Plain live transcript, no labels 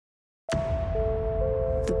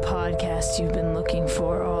podcast you've been looking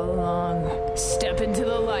for all along. Step into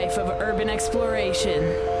the life of urban exploration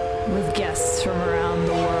with guests from around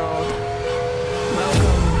the world.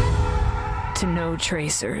 Welcome to No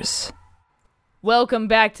Tracers. Welcome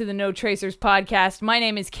back to the No Tracers podcast. My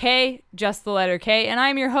name is Kay, just the letter K, and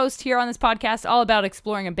I'm your host here on this podcast, all about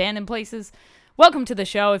exploring abandoned places. Welcome to the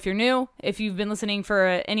show if you're new. If you've been listening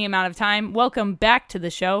for any amount of time, welcome back to the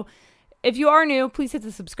show. If you are new, please hit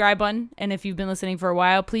the subscribe button. And if you've been listening for a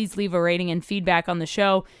while, please leave a rating and feedback on the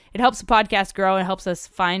show. It helps the podcast grow and helps us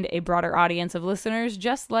find a broader audience of listeners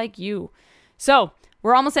just like you. So,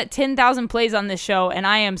 we're almost at 10,000 plays on this show, and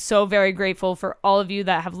I am so very grateful for all of you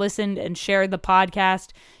that have listened and shared the podcast.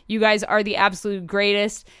 You guys are the absolute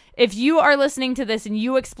greatest. If you are listening to this and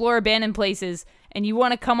you explore abandoned places and you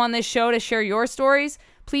want to come on this show to share your stories,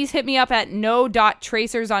 please hit me up at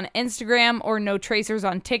no.tracers on Instagram or no tracers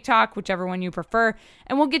on TikTok, whichever one you prefer,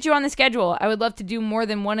 and we'll get you on the schedule. I would love to do more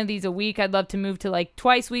than one of these a week. I'd love to move to like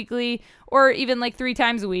twice weekly or even like 3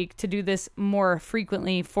 times a week to do this more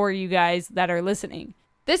frequently for you guys that are listening.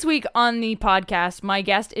 This week on the podcast, my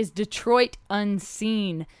guest is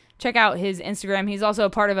DetroitUnseen. Check out his Instagram. He's also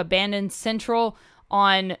a part of Abandoned Central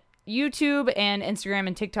on YouTube and Instagram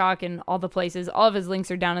and TikTok and all the places. All of his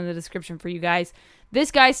links are down in the description for you guys.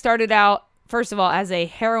 This guy started out, first of all, as a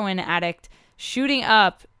heroin addict, shooting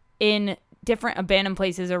up in different abandoned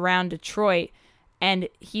places around Detroit. And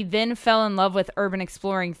he then fell in love with urban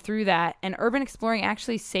exploring through that. And urban exploring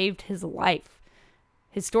actually saved his life.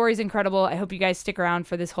 His story is incredible. I hope you guys stick around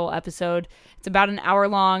for this whole episode. It's about an hour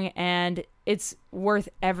long, and it's worth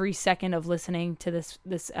every second of listening to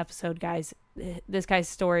this episode, guys. This guy's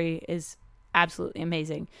story is absolutely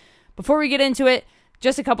amazing. Before we get into it,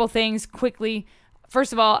 just a couple things quickly.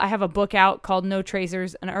 First of all, I have a book out called No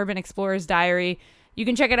Tracers, an Urban Explorer's Diary. You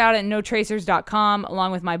can check it out at notracers.com,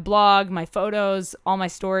 along with my blog, my photos, all my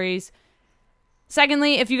stories.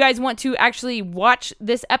 Secondly, if you guys want to actually watch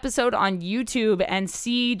this episode on YouTube and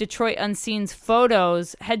see Detroit Unseen's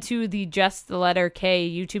photos, head to the Just the Letter K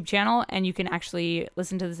YouTube channel, and you can actually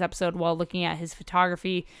listen to this episode while looking at his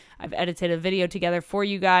photography. I've edited a video together for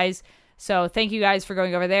you guys. So thank you guys for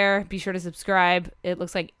going over there. Be sure to subscribe. It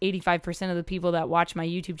looks like 85% of the people that watch my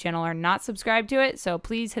YouTube channel are not subscribed to it. So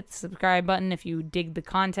please hit the subscribe button if you dig the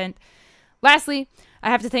content. Lastly, I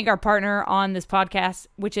have to thank our partner on this podcast,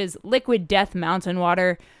 which is Liquid Death Mountain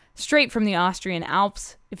Water, straight from the Austrian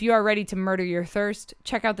Alps. If you are ready to murder your thirst,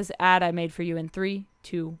 check out this ad I made for you in 3,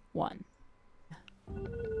 2, 1.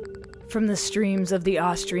 From the streams of the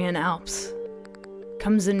Austrian Alps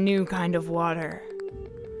comes a new kind of water.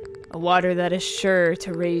 A water that is sure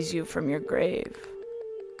to raise you from your grave.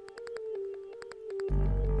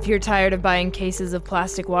 If you're tired of buying cases of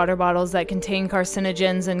plastic water bottles that contain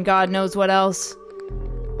carcinogens and God knows what else,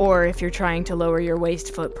 or if you're trying to lower your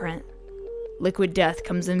waste footprint, Liquid Death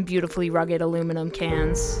comes in beautifully rugged aluminum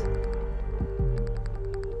cans.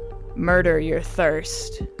 Murder your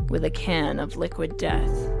thirst with a can of Liquid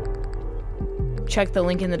Death. Check the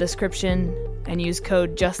link in the description and use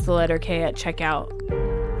code JustTheLetterK at checkout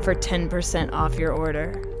for 10% off your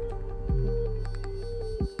order.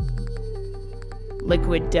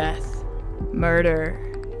 Liquid Death. Murder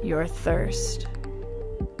your thirst.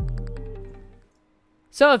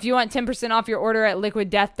 So if you want 10% off your order at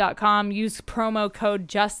liquiddeath.com, use promo code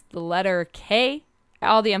JustTheLetterK.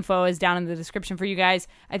 All the info is down in the description for you guys.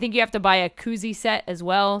 I think you have to buy a koozie set as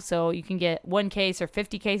well, so you can get 1 case or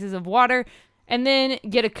 50 cases of water, and then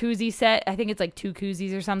get a koozie set. I think it's like 2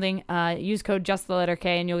 koozies or something. Use code JustTheLetterK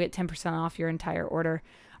and you'll get 10% off your entire order.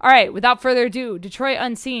 All right, without further ado, Detroit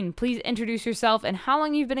Unseen, please introduce yourself and how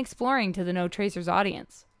long you've been exploring to the No Tracers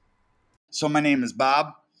audience. So my name is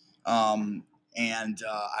Bob, and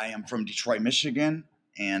I am from Detroit, Michigan,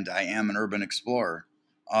 and I am an urban explorer.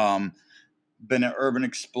 Been at urban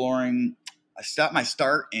exploring. I stopped my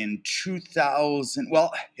start in 2000.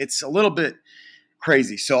 Well, it's a little bit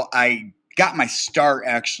crazy. So I got my start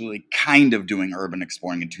actually kind of doing urban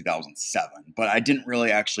exploring in 2007, but I didn't really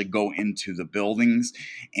actually go into the buildings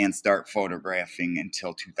and start photographing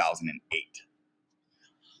until 2008.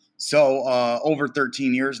 So over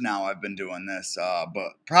 13 years now I've been doing this,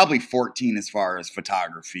 but probably 14 as far as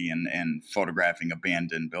photography and photographing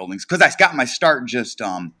abandoned buildings, because I got my start just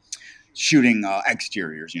shooting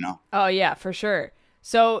exteriors, you know? Oh, yeah, for sure.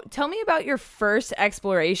 So tell me about your first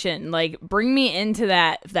exploration. Like, bring me into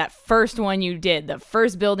that first one you did, the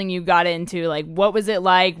first building you got into. Like, what was it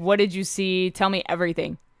like? What did you see? Tell me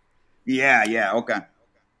everything. Yeah, okay.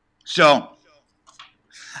 So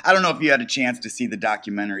I don't know if you had a chance to see the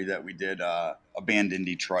documentary that we did Abandoned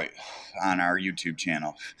Detroit on our YouTube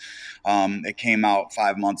channel. It came out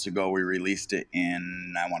 5 months ago. We released it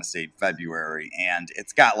in, I want to say, February, and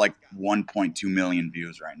it's got like 1.2 million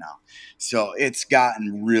views right now. So it's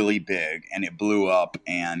gotten really big, and it blew up.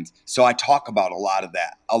 And so I talk about a lot of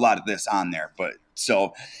this on there. But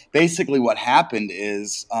so basically what happened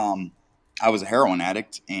is I was a heroin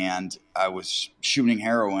addict, and I was shooting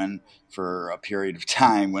heroin for a period of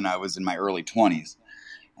time when I was in my early 20s.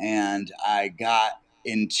 And I got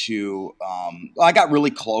I got really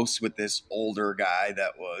close with this older guy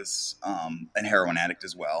that was a heroin addict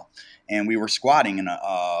as well. And we were squatting in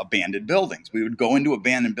abandoned buildings. We would go into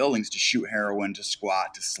abandoned buildings to shoot heroin, to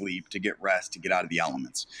squat, to sleep, to get rest, to get out of the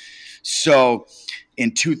elements. So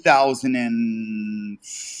in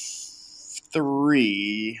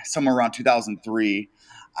 2003, somewhere around 2003,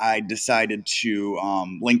 I decided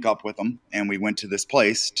to link up with him, and we went to this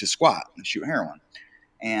place to squat and shoot heroin.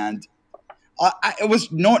 And it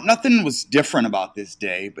was nothing was different about this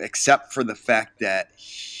day, except for the fact that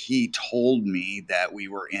he told me that we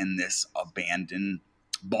were in this abandoned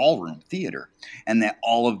ballroom theater, and that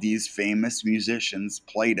all of these famous musicians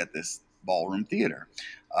played at this ballroom theater.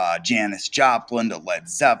 Janis Joplin to Led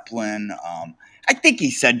Zeppelin. I think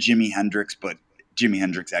he said Jimi Hendrix, but Jimi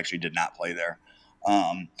Hendrix actually did not play there.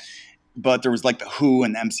 But there was like the Who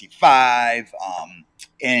and MC5,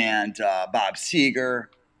 and Bob Seger,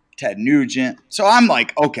 Ted Nugent. So I'm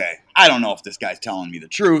like, okay, I don't know if this guy's telling me the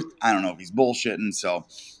truth. I don't know if he's bullshitting. So,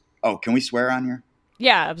 can we swear on here?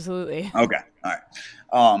 Yeah, absolutely. Okay, all right.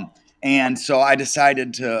 And so I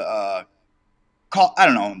decided to call. I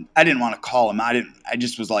don't know. I didn't want to call him. I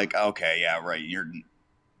just was like, okay, yeah, right. You're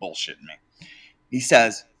bullshitting me. He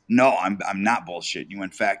says, no, I'm not bullshitting you.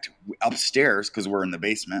 In fact, upstairs, because we're in the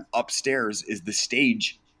basement, upstairs is the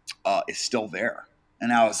stage is still there.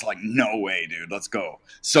 And I was like, no way, dude, let's go.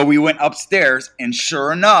 So we went upstairs, and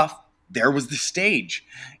sure enough, there was the stage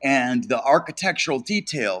and the architectural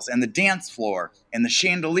details and the dance floor and the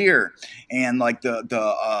chandelier and like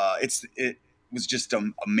it was just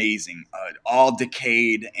amazing, all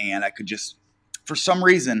decayed. And I could just, for some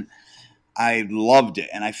reason, I loved it,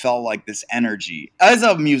 and I felt like this energy. As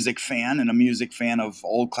a music fan and a music fan of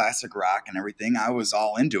old classic rock and everything, I was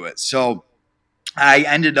all into it. So I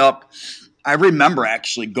remember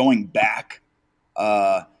actually going back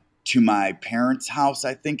to my parents' house,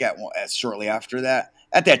 I think, at shortly after that.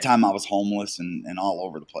 At that time, I was homeless and all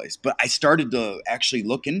over the place. But I started to actually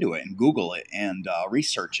look into it and Google it and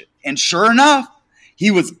research it. And sure enough,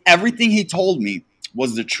 everything he told me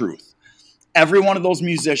was the truth. Every one of those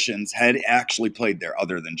musicians had actually played there,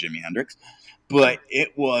 other than Jimi Hendrix, but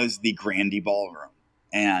it was the Grandy Ballroom.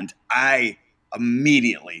 And I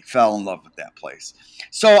immediately fell in love with that place.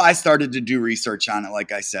 So I started to do research on it,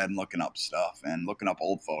 like I said, and looking up stuff and looking up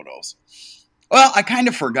old photos. Well, I kind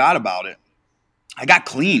of forgot about it. I got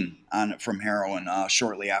clean on it from heroin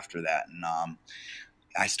shortly after that. And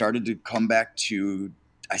I started to come back to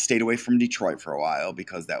I stayed away from Detroit for a while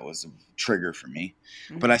because that was a trigger for me.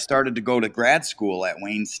 Mm-hmm. But I started to go to grad school at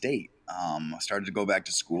Wayne State. I started to go back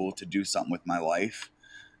to school to do something with my life.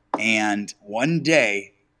 And one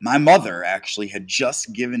day, my mother actually had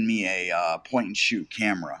just given me a point and shoot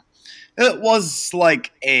camera. It was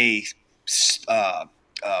like a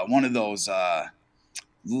one of those, I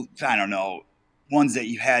don't know, ones that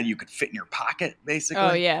you could fit in your pocket, basically.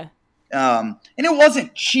 Oh, yeah. And it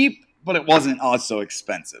wasn't cheap, but it wasn't also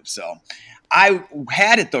expensive. So I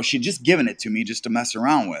had it, though. She'd just given it to me just to mess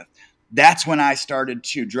around with. That's when I started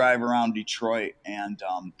to drive around Detroit and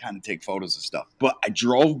kind of take photos of stuff. But I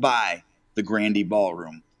drove by the Grandy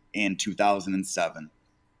Ballroom in 2007.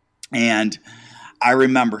 And I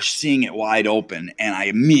remember seeing it wide open, and I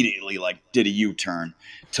immediately did a U-turn,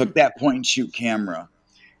 took that point and shoot camera,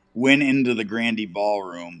 went into the Grandy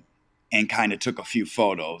Ballroom and kind of took a few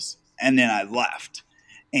photos, and then I left.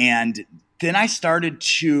 And then I started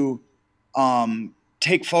to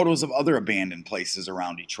take photos of other abandoned places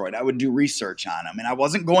around Detroit. I would do research on them, and I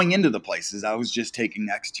wasn't going into the places. I was just taking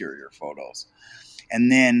exterior photos.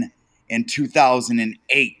 And then in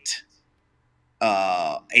 2008,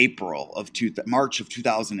 March of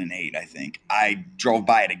 2008, I think, I drove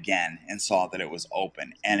by it again and saw that it was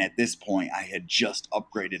open. And at this point, I had just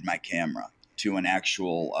upgraded my camera to an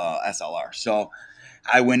actual SLR. So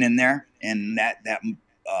I went in there, and that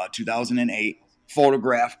 2008,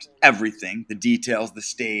 photographed everything, the details, the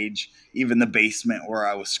stage, even the basement where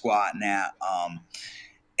I was squatting at.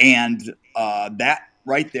 And that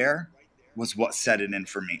right there was what set it in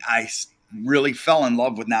for me. I really fell in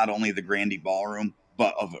love with not only the Grandy Ballroom,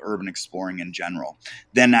 but of urban exploring in general.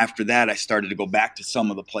 Then after that, I started to go back to some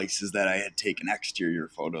of the places that I had taken exterior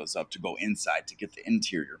photos of to go inside to get the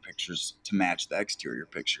interior pictures to match the exterior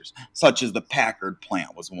pictures, such as the Packard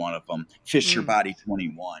plant was one of them, Fisher Body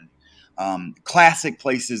 21, classic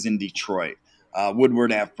places in Detroit.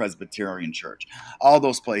 Woodward Ave Presbyterian Church, all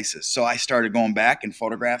those places. So I started going back and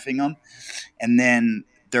photographing them. And then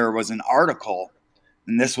there was an article,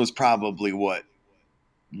 and this was probably what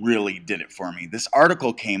really did it for me. This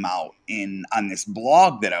article came out on this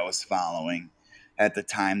blog that I was following at the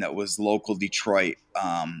time that was local Detroit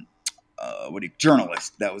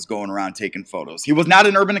journalist that was going around taking photos. He was not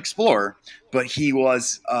an urban explorer, but he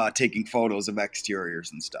was taking photos of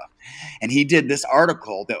exteriors and stuff. And he did this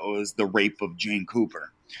article that was The Rape of Jane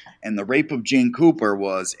Cooper. And The Rape of Jane Cooper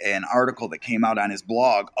was an article that came out on his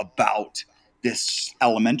blog about this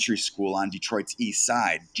elementary school on Detroit's east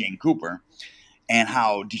side, Jane Cooper, and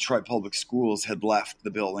how Detroit Public Schools had left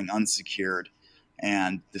the building unsecured,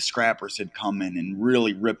 and the scrappers had come in and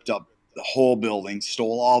really ripped up the whole building,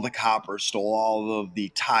 stole all the copper, stole all of the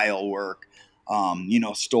tile work,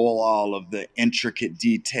 stole all of the intricate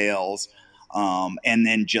details, and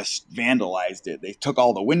then just vandalized it. They took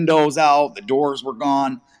all the windows out, the doors were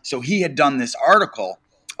gone. So he had done this article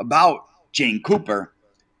about Jane Cooper,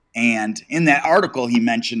 and in that article he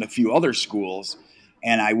mentioned a few other schools,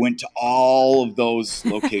 and I went to all of those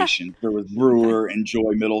locations. There was Brewer and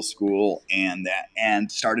Joy Middle School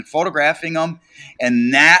and started photographing them,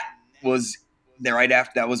 and that was there right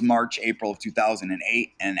after. That was April of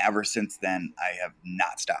 2008, and ever since then I have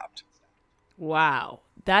not stopped. Wow,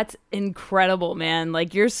 that's incredible, man.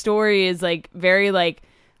 Like, your story is like very like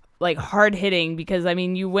hard hitting, because I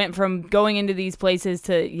mean, you went from going into these places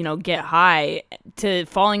to, get high, to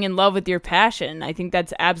falling in love with your passion. I think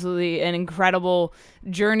that's absolutely an incredible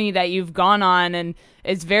journey that you've gone on, and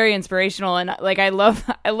it's very inspirational. And like, I love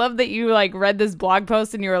that you like read this blog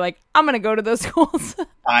post and you were like, I'm going to go to those schools.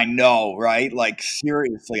 I know, right? Like,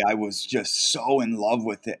 seriously, I was just so in love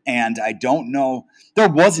with it. And I don't know, there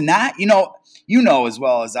was not, you know as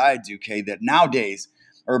well as I do, Kay, that nowadays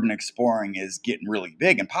urban exploring is getting really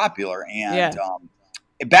big and popular. And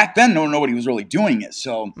back then, nobody was really doing it.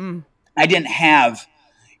 So I didn't have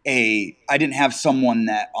someone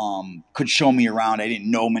that could show me around. I didn't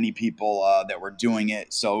know many people that were doing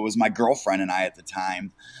it. So it was my girlfriend and I at the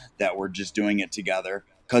time that were just doing it together,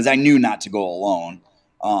 because I knew not to go alone.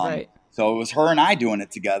 Right. So it was her and I doing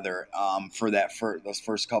it together for those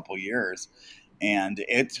first couple years. And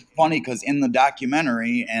it's funny because in the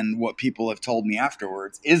documentary, and what people have told me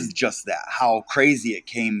afterwards, is just that, how crazy it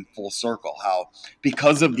came full circle. How,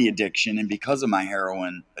 because of the addiction and because of my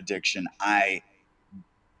heroin addiction, I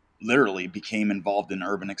literally became involved in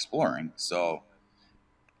urban exploring. So,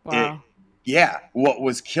 wow. What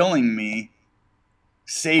was killing me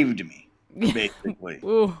saved me, basically.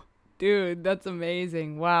 Ooh, dude, that's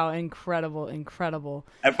amazing. Wow, incredible.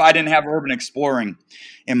 If I didn't have urban exploring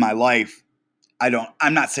in my life,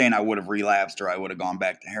 I'm not saying I would have relapsed or I would have gone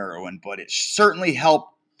back to heroin, but it certainly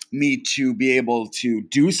helped me to be able to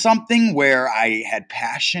do something where I had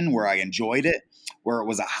passion, where I enjoyed it, where it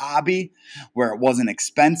was a hobby, where it wasn't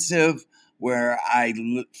expensive, where I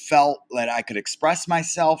felt that I could express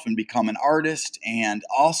myself and become an artist. And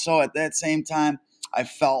also at that same time, I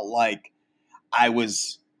felt like I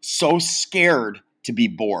was so scared to be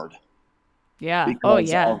bored. Yeah.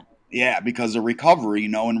 Because of recovery,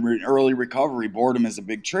 in early recovery, boredom is a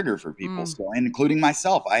big trigger for people. So, and including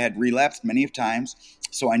myself, I had relapsed many of times.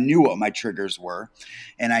 So I knew what my triggers were.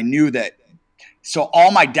 And I knew that. So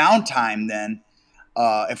all my downtime then,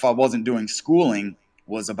 if I wasn't doing schooling,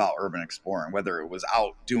 was about urban exploring, whether it was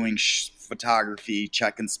out doing photography,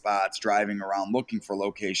 checking spots, driving around, looking for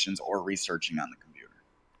locations, or researching on the computer.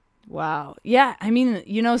 Wow. Yeah. I mean,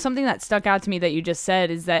 something that stuck out to me that you just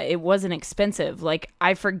said is that it wasn't expensive. Like,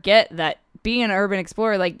 I forget that being an urban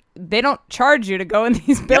explorer, like, they don't charge you to go in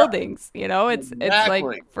these buildings. It's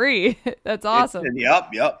like free. That's awesome.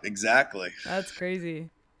 Yep, exactly. That's crazy.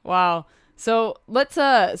 Wow. So let's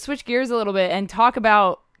switch gears a little bit and talk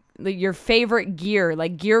about your favorite gear,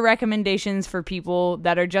 like gear recommendations for people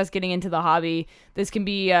that are just getting into the hobby. This can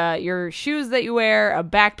be your shoes that you wear, a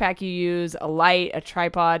backpack you use, a light, a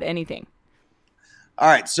tripod, anything. All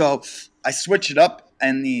right, so I switch it up,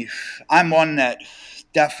 and I'm one that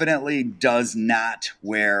definitely does not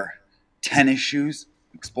wear tennis shoes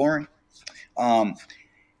exploring.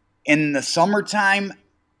 In the summertime,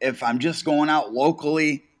 if I'm just going out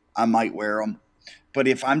locally, I might wear them. But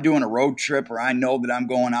if I'm doing a road trip or I know that I'm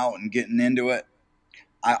going out and getting into it,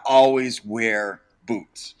 I always wear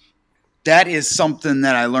boots. That is something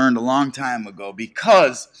that I learned a long time ago,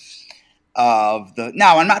 because of the.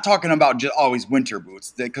 Now, I'm not talking about just always winter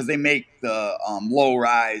boots because they make the low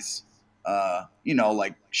rise,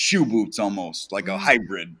 like shoe boots almost, like a Mm.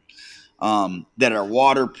 hybrid, that are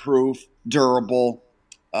waterproof, durable,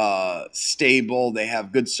 stable. They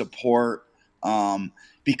have good support,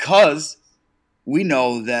 because we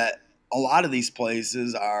know that a lot of these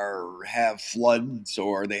places have floods,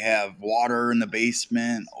 or they have water in the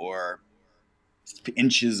basement, or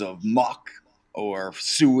inches of muck or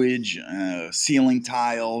sewage, ceiling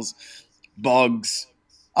tiles, bugs,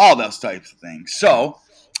 all those types of things. So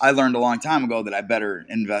I learned a long time ago that I better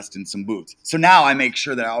invest in some boots. So now I make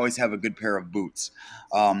sure that I always have a good pair of boots.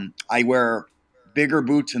 I wear bigger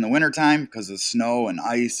boots in the wintertime because of snow and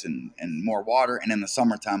ice and more water. And in the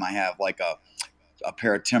summertime, I have like a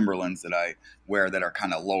pair of Timberlands that I wear that are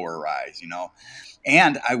kind of lower rise,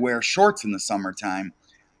 And I wear shorts in the summertime,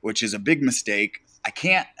 which is a big mistake. I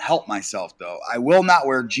can't help myself, though. I will not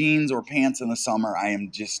wear jeans or pants in the summer. I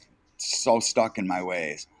am just so stuck in my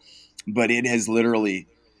ways. But it has literally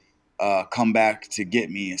come back to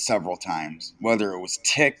get me several times, whether it was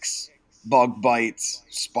ticks, bug bites,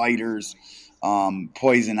 spiders,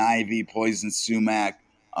 poison ivy, poison sumac,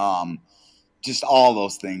 just all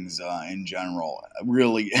those things in general.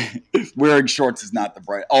 Really, wearing shorts is not the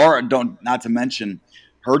bright, or not to mention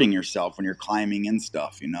hurting yourself when you're climbing and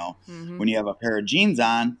stuff. Mm-hmm. When you have a pair of jeans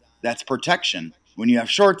on, that's protection. When you have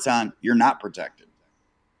shorts on, you're not protected.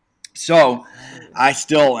 So I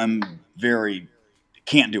still am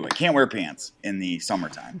can't do it. Can't wear pants in the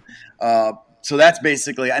summertime. So that's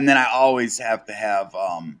basically, and then I always have to have,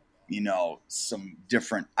 some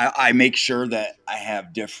different, I make sure that I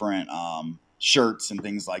have different shirts and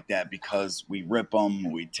things like that because we rip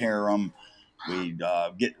them, we tear them, we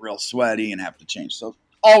get real sweaty and have to change. So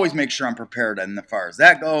always make sure I'm prepared as far as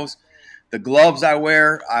that goes. The gloves I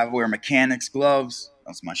wear mechanics gloves.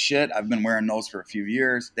 That's my shit. I've been wearing those for a few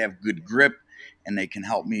years. They have good grip, and they can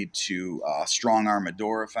help me to strong arm a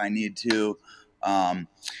door if I need to. I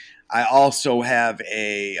also have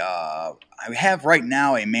I have right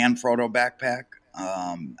now a Manfrotto backpack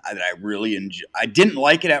that I really enjoy. I didn't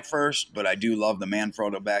like it at first, but I do love the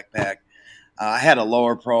Manfrotto backpack. I had a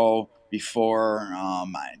Lower Pro before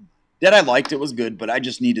that I liked. It was good, but I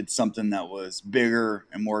just needed something that was bigger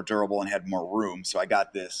and more durable and had more room. So I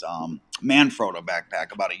got this Manfrotto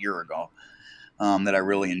backpack about a year ago that I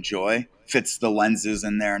really enjoy. Fits the lenses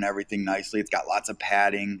in there and everything nicely. It's got lots of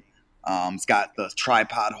padding. It's got the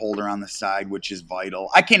tripod holder on the side, which is vital.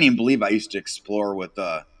 I can't even believe I used to explore with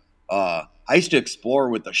a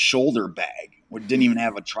shoulder bag. It didn't even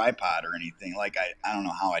have a tripod or anything. Like I don't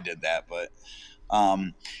know how I did that, but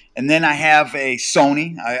and then I have a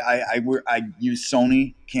Sony. I use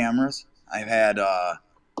Sony cameras. I've had I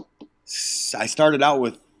started out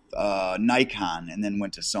with Nikon and then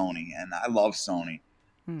went to Sony, and I love Sony.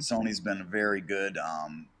 Sony's been very good.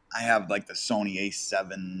 I have like the Sony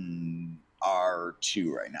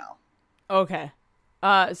A7R2 right now. Okay.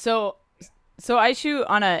 So I shoot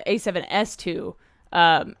on a A7S2.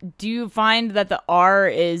 Do you find that the R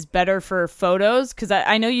is better for photos? Because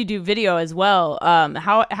I know you do video as well.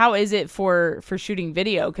 How is it for shooting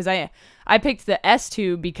video? Because I picked the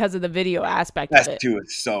S2 because of the video aspect of it. S2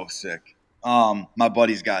 is so sick. My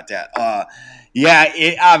buddy's got that.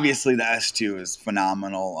 Obviously the S2 is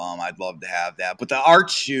phenomenal. I'd love to have that. But the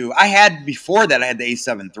R2, I had the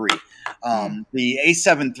A7 III. The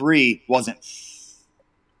A7 III wasn't.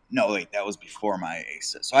 No, wait, that was before my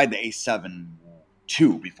A6. So I had the A7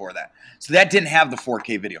 II before that. So that didn't have the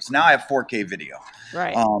 4K video. So now I have 4K video.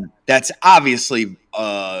 Right. That's obviously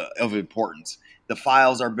of importance. The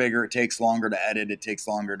files are bigger. It takes longer to edit. It takes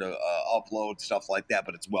longer to upload, stuff like that.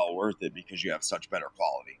 But it's well worth it because you have such better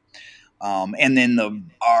quality. And then the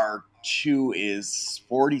R2 is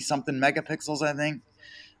 40-something megapixels, I think.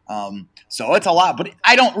 So it's a lot. But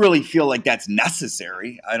I don't really feel like that's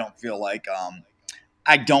necessary. I don't feel like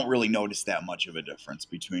I don't really notice that much of a difference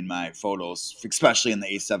between my photos, especially in the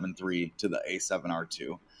A7 III to the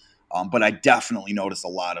A7R2. But I definitely notice a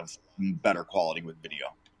lot of better quality with video.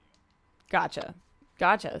 Gotcha.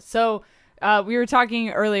 So we were talking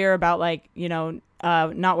earlier about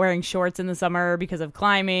not wearing shorts in the summer because of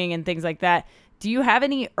climbing and things like that. Do you have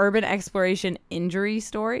any urban exploration injury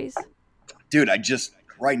stories? Dude,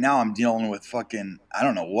 right now I'm dealing with I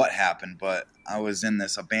don't know what happened, but I was in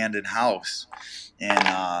this abandoned house in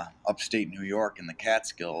upstate New York in the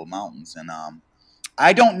Catskill Mountains. And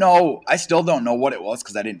I still don't know what it was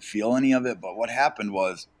because I didn't feel any of it. But what happened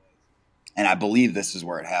was, and I believe this is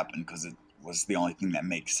where it happened because it was the only thing that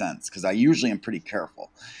makes sense because I usually am pretty careful.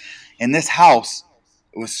 In this house,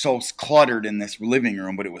 it was so cluttered in this living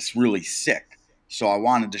room, but it was really sick. So I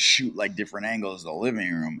wanted to shoot like different angles of the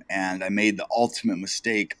living room, and I made the ultimate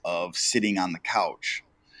mistake of sitting on the couch.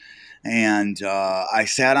 And I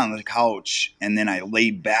sat on the couch, and then I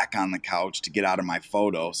laid back on the couch to get out of my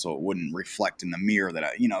photo so it wouldn't reflect in the mirror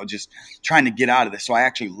that just trying to get out of this. So I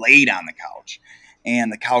actually laid on the couch,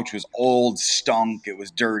 and the couch was old, stunk, it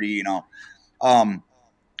was dirty.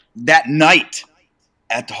 That night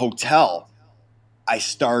at the hotel, I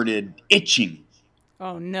started itching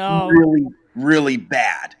Oh no. really, really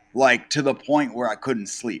bad, like to the point where I couldn't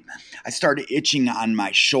sleep. I started itching on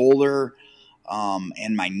my shoulder,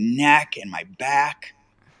 and my neck and my back,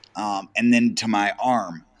 and then to my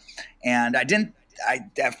arm. And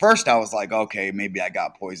at first I was like, okay, maybe I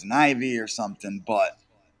got poison ivy or something. But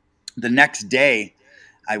the next day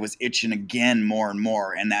I was itching again more and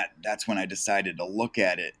more. And that's when I decided to look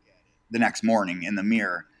at it the next morning in the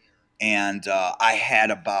mirror. And I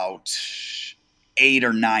had about 8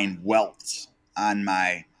 or 9 welts on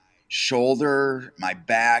my shoulder, my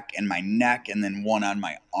back, and my neck, and then one on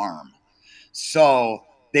my arm. So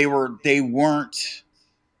they weren't.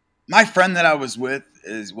 My friend that I was with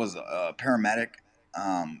was a paramedic,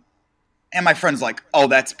 and my friend's like, "Oh,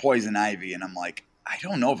 that's poison ivy," and I'm like, "I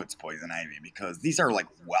don't know if it's poison ivy because these are like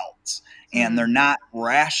welts, and they're not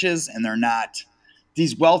rashes, and they're not.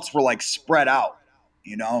 These welts were like spread out,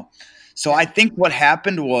 you know." So I think what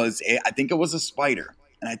happened was, I think it was a spider,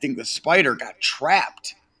 and I think the spider got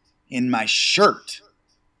trapped in my shirt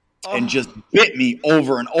and just bit me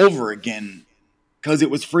over and over again because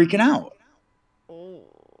it was freaking out. Oh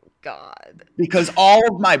God. Because all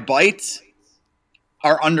of my bites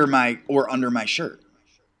were under my shirt.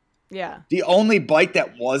 Yeah. The only bite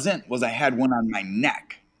that wasn't was I had one on my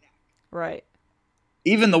neck. Right.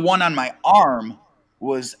 Even the one on my arm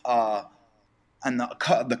was on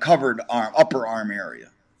the covered arm, upper arm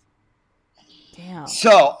area. Damn.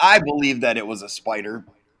 So I believe that it was a spider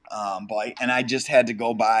bite, and I just had to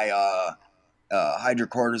go buy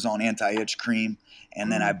hydrocortisone anti-itch cream,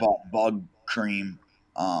 and then I bought bug cream,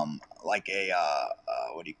 like a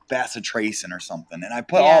bacitracin or something, and I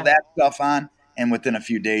put all that stuff on, and within a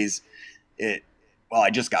few days, I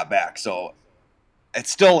just got back, so it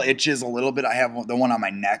still itches a little bit. I have the one on my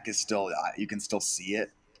neck is still, you can still see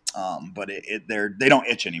it, but they don't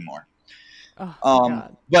itch anymore. Oh,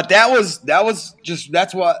 God. But that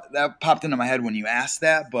popped into my head when you asked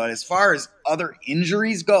that. But as far as other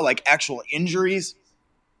injuries go, like actual injuries,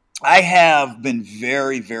 I have been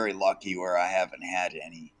very, very lucky where I haven't had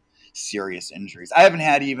any serious injuries. I haven't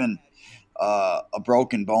had even a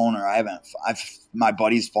broken bone, or my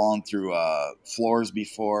buddy's fallen through floors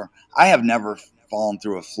before. I have never fallen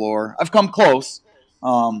through a floor. I've come close,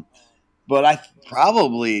 but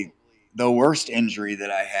probably the worst injury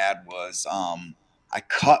that I had was I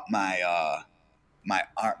cut my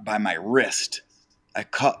wrist. I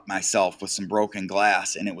cut myself with some broken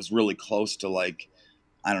glass, and it was really close to, like,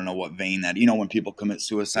 I don't know what vein that, when people commit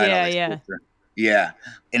suicide. Yeah.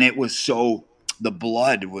 And it was the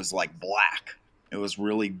blood was like black. It was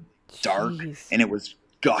really dark. Jeez. And it was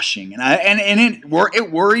gushing. And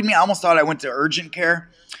it worried me. I almost thought I went to urgent care.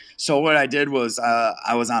 So what I did was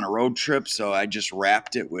I was on a road trip, so I just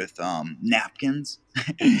wrapped it with napkins,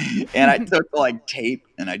 and I took like tape,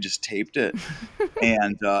 and I just taped it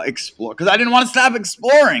and explore, because I didn't want to stop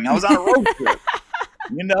exploring. I was on a road trip,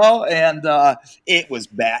 and it was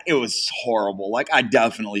bad. It was horrible. Like, I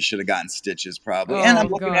definitely should have gotten stitches probably. And I'm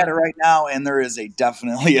looking at it right now, and there is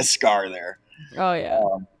definitely a scar there. Oh yeah.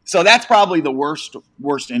 So that's probably the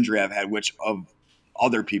worst injury I've had, which of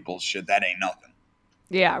other people's that ain't nothing.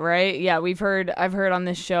 Yeah, right? Yeah, I've heard on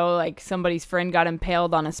this show, like, somebody's friend got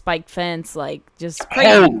impaled on a spiked fence, like, just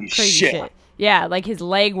crazy shit. Yeah, like, his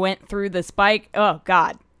leg went through the spike. Oh,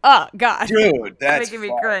 God. Dude, that's making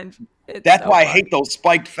me cringe. That's why I hate those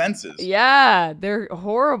spiked fences. Yeah, they're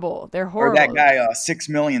horrible. Or that guy, 6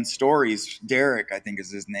 Million Stories, Derek, I think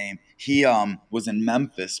is his name. He was in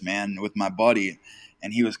Memphis, man, with my buddy,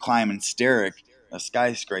 and he was climbing a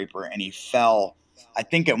skyscraper, and he fell. I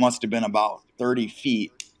think it must have been about 30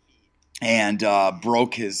 feet, and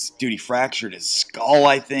he fractured his skull,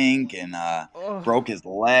 I think, and broke his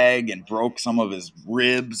leg and broke some of his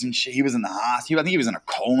ribs and shit. He was in the hospital. I think he was in a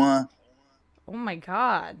coma. Oh my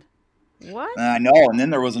God. What? I know. And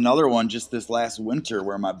then there was another one just this last winter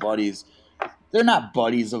where my buddies, they're not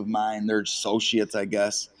buddies of mine, they're associates, I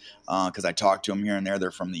guess, because I talked to them here and there.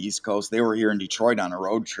 They're from the East Coast. They were here in Detroit on a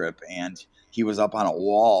road trip, and he was up on a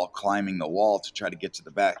wall, climbing the wall to try to get to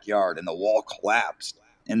the backyard, and the wall collapsed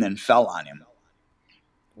and then fell on him.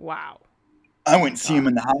 Wow. I went and see him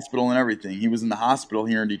in the hospital and everything. He was in the hospital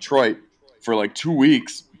here in Detroit for like 2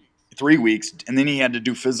 weeks, 3 weeks, and then he had to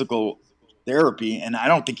do physical therapy, and I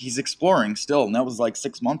don't think he's exploring still. And that was like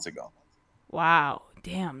 6 months ago. Wow.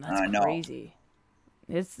 Damn, that's I know. crazy.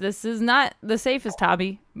 This is not the safest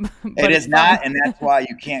hobby, but It it's is fun. not, and that's why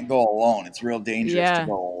you can't go alone. It's real dangerous to Yeah,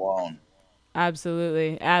 go alone.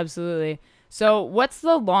 absolutely. Absolutely. So, what's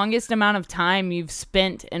the longest amount of time you've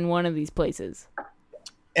spent in one of these places?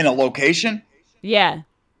 In a location, Yeah.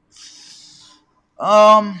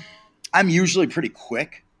 I'm usually pretty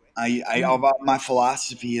quick. Mm. My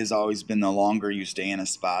philosophy has always been the longer you stay in a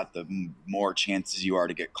spot, the more chances you are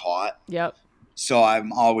to get caught. Yep. So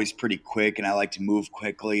I'm always pretty quick, and I like to move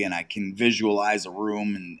quickly, and I can visualize a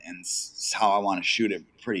room and how I want to shoot it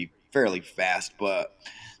fairly fast. But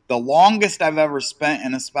the longest I've ever spent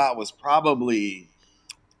in a spot was probably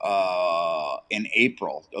in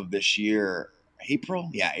April of this year. April?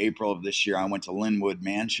 Yeah, April of this year. I went to Linwood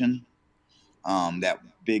Mansion, that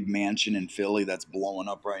big mansion in Philly that's blowing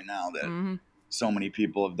up right now that Hmm. so many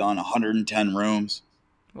people have done. 110 rooms.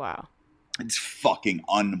 Wow. It's fucking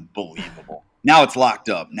unbelievable. Now it's locked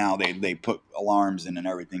up. Now they put alarms in and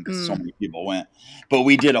everything because so Mm. many people went. But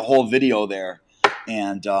we did a whole video there,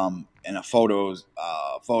 and a photos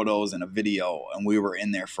and a video, and we were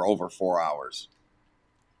in there for over 4 hours.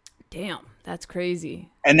 Damn, that's crazy.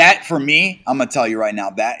 And that for me, I'm gonna tell you right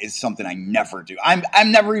now, that is something I never do. I'm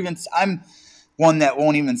one that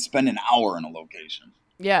won't even spend an hour in a location.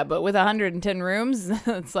 Yeah, but with 110 rooms,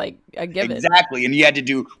 it's like a given. Exactly, and we had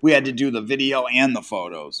to do the video and the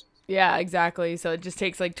photos. Yeah, exactly. So it just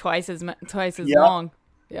takes like twice as Yep. long.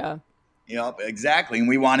 Yeah. Yep, exactly. And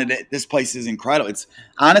we wanted it. This place is incredible. It's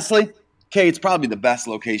honestly, okay, it's probably the best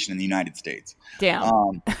location in the United States.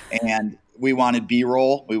 Damn. And we wanted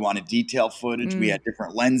B-roll. We wanted detail footage. We Mm. had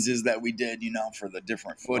different lenses that we did, for the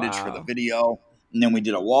different footage for the Wow. video. And then we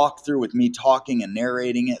did a walkthrough with me talking and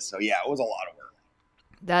narrating it. So yeah, it was a lot of work.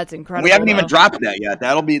 That's And incredible. we haven't even Though. dropped that yet.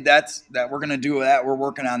 We're gonna do that. We're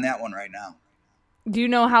working on that one right now. Do you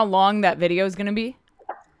know how long that video is going to be?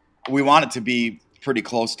 We want it to be pretty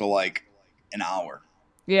close to like an hour.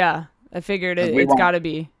 Yeah, I figured 'Cause it's got to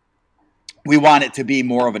be. we want it to be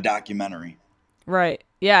more of a documentary. Right.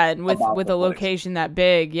 Yeah, and with About with the a place. location that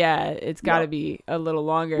big, yeah, it's got to Yep. be a little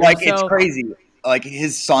longer. Like so, it's crazy. Like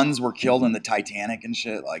his sons were killed in the Titanic and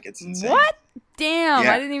shit. Like it's insane. What? Damn,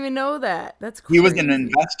 Yeah. I didn't even know that. That's He crazy. was an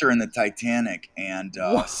investor in the Titanic and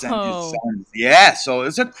sent his Whoa. sons. Yeah, so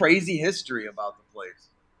it's a crazy history about the place.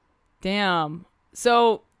 Damn.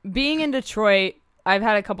 So, being in Detroit, I've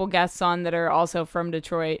had a couple guests on that are also from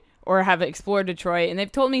Detroit or have explored Detroit, and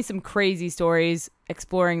they've told me some crazy stories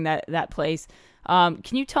exploring that place. Can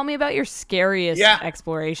you tell me about your scariest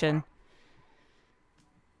exploration?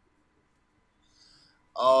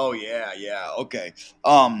 Oh yeah. Okay.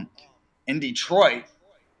 In Detroit,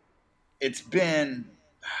 it's been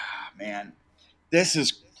man,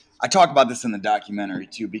 I talk about this in the documentary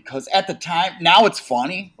too, because at the time, now it's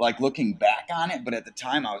funny, like looking back on it, but at the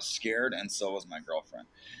time I was scared, and so was my girlfriend.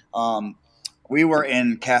 We were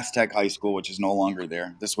in Cass Tech High School, which is no longer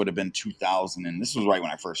there. This would have been 2000, and this was right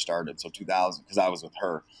when I first started, so 2000, because I was with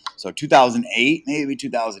her. So 2008, maybe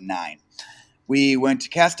 2009. We went to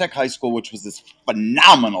Cass Tech High School, which was this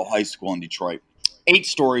phenomenal high school in Detroit. 8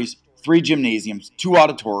 stories, 3 gymnasiums, 2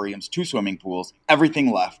 auditoriums, 2 swimming pools, everything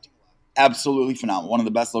left. Absolutely phenomenal. One of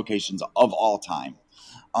the best locations of all time.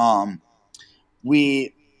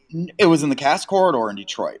 It was in the Cass Corridor in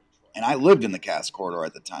Detroit, and I lived in the Cass Corridor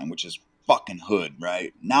at the time, which is fucking hood,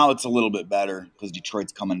 right? Now it's a little bit better because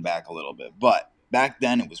Detroit's coming back a little bit, but back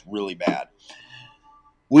then it was really bad.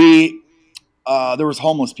 There was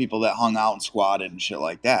homeless people that hung out and squatted and shit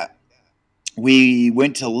like that. We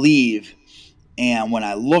went to leave, and when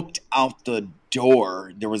I looked out the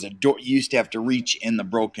door, there was a door. You used to have to reach in the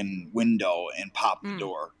broken window and pop the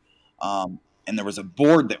door. And there was a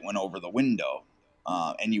board that went over the window.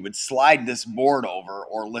 And you would slide this board over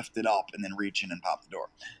or lift it up and then reach in and pop the door.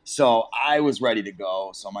 So I was ready to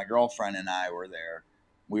go. So my girlfriend and I were there.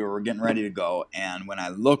 We were getting ready to go. And when I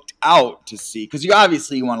looked out to see, because you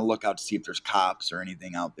want to look out to see if there's cops or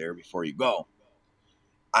anything out there before you go.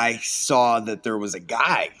 I saw that there was a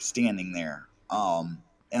guy standing there.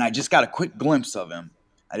 And I just got a quick glimpse of him.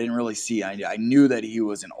 I didn't really see. I knew that he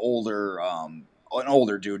was an older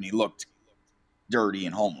dude, and he looked dirty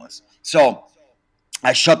and homeless. So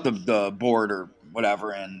I shut the board or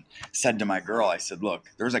whatever and said to my girl, I said, "Look,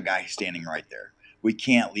 there's a guy standing right there. We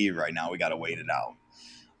can't leave right now. We got to wait it out."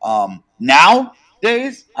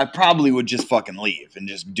 Nowadays, I probably would just fucking leave and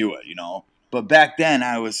just do it, But back then,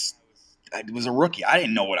 I was a rookie. I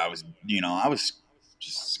didn't know what I was, I was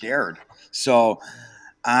just scared. So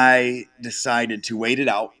I decided to wait it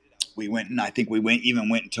out. We went and I think we went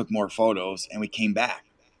and took more photos, and we came back.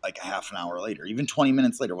 like a half an hour later, even 20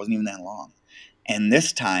 minutes later. It wasn't even that long. And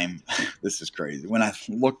this time, this is crazy. When I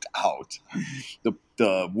looked out,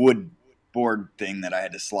 the wood board thing that I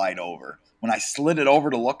had to slide over, when I slid it over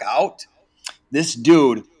to look out, this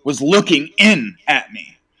dude was looking in at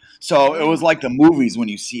me. So it was like the movies when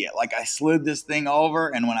you see it. Like I slid this thing over,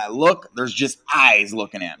 and when I look, there's just eyes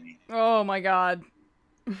looking at me. Oh my God.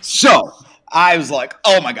 So I was like,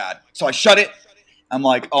 oh my God. So I shut it. I'm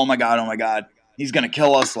like, oh my God. He's going to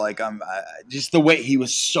kill us. Like just the way he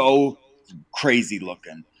was so crazy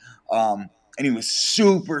looking. And he was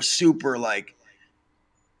super, super like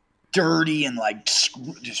dirty and like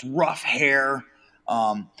just rough hair.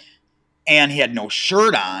 And he had no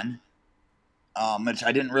shirt on, which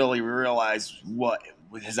I didn't really realize what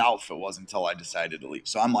his outfit was until I decided to leave.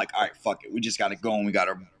 So I'm like, all right, fuck it. We just got to go and we got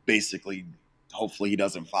to basically, hopefully he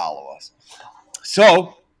doesn't follow us.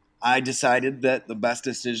 So I decided that the best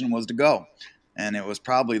decision was to go. And it was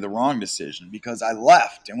probably the wrong decision because I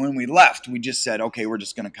left. And when we left, we just said, okay, we're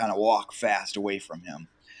just going to kind of walk fast away from him.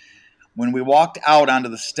 When we walked out onto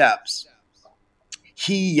the steps,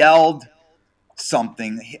 he yelled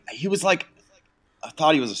something. He was like, I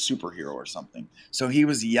thought he was a superhero or something. So he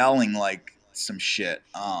was yelling like some shit.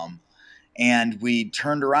 And we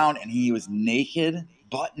turned around and he was naked,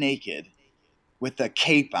 butt naked, with a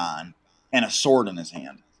cape on and a sword in his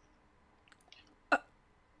hand.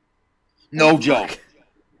 No joke.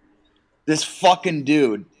 This fucking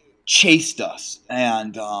dude chased us.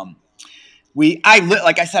 And like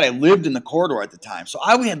I said, I lived in the corridor at the time. So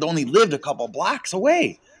I had only lived a couple blocks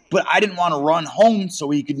away. But I didn't want to run home so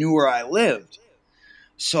he could know where I lived.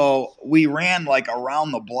 So we ran like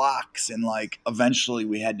around the blocks and like eventually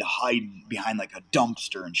we had to hide behind like a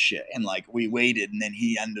dumpster and shit. And like we waited and then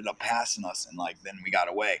he ended up passing us and like then we got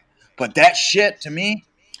away. But that shit to me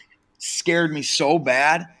scared me so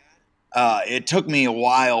bad. It took me a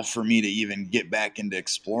while for me to even get back into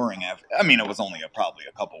exploring. I mean, it was only probably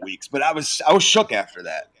a couple weeks, but I was shook after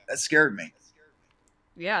that. That scared me.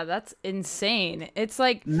 Yeah, that's insane. It's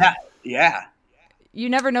like, yeah. You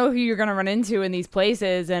never know who you're going to run into in these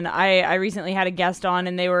places. And I recently had a guest on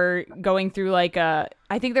and they were going through like I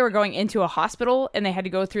think they were going into a hospital and they had to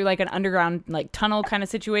go through like an underground like tunnel kind of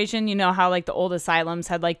situation. You know how like the old asylums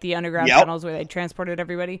had like the underground tunnels where they transported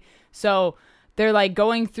everybody. So they're like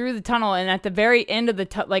going through the tunnel and at the very end of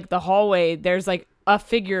the like the hallway, there's like a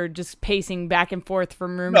figure just pacing back and forth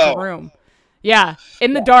from room to room. Yeah.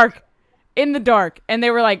 In the dark. And they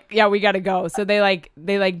were like, yeah, we gotta go. So they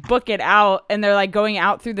book it out and they're like going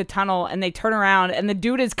out through the tunnel and they turn around and the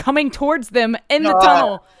dude is coming towards them in the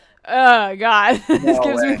tunnel. Oh God. This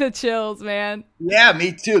gives me the chills, man. Yeah,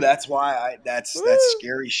 me too. That's why that's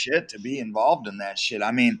scary shit to be involved in that shit.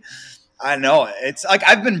 I mean, I know it's like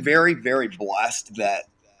I've been very, very blessed that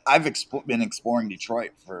I've been exploring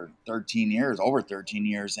Detroit for over 13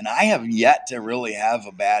 years, and I have yet to really have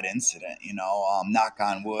a bad incident, knock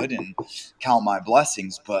on wood and count my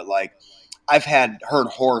blessings. But like I've heard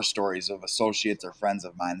horror stories of associates or friends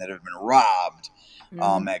of mine that have been robbed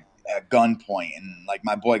at gunpoint. And like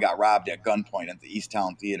my boy got robbed at gunpoint at the East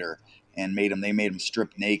Town Theater and they made him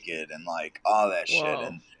strip naked and like all that shit.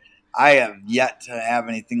 And I have yet to have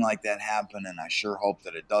anything like that happen. And I sure hope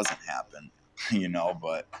that it doesn't happen.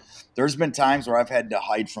 But there's been times where I've had to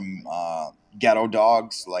hide from ghetto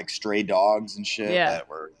dogs, like stray dogs and shit that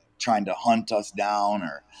were trying to hunt us down.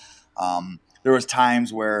 Or there was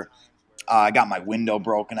times where I got my window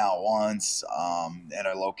broken out once at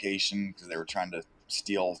a location because they were trying to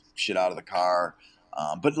steal shit out of the car.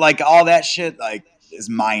 But like all that shit like is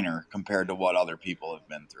minor compared to what other people have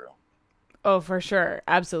been through. Oh, for sure.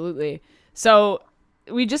 Absolutely. So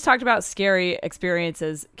we just talked about scary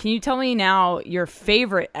experiences. Can you tell me now your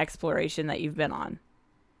favorite exploration that you've been on?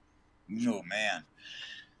 Oh,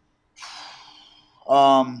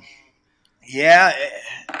 man. Yeah,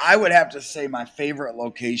 I would have to say my favorite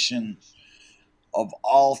location of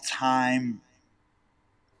all time.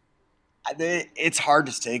 It's hard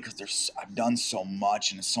to say because I've done so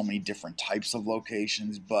much and so many different types of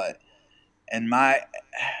locations, but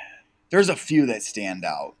there's a few that stand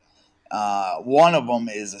out. One of them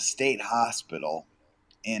is a state hospital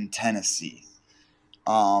in Tennessee.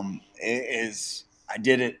 I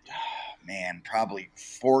did it, man, probably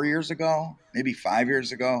 4 years ago, maybe 5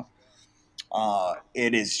 years ago.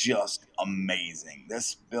 It is just amazing.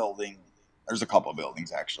 This building, there's a couple of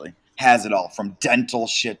buildings actually, has it all from dental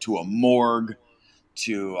shit to a morgue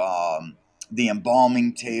to the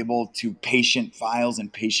embalming table to patient files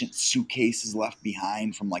and patient suitcases left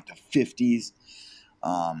behind from like the 50s.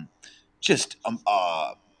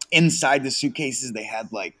 inside the suitcases, they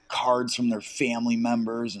had like cards from their family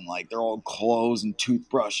members and like their old clothes and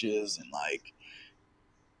toothbrushes and like,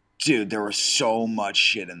 dude, there was so much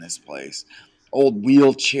shit in this place. Old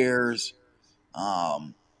wheelchairs,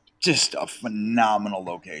 um, just a phenomenal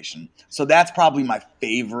location. So that's probably my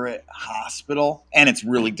favorite hospital, and it's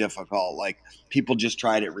really difficult. Like people just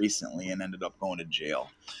tried it recently and ended up going to jail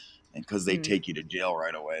because they take you to jail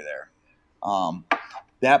right away there. Um,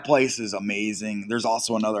 that place is amazing. There's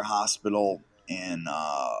also another hospital in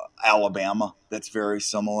Alabama that's very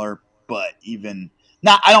similar, but even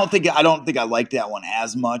not. I don't think I like that one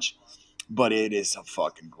as much, but it is a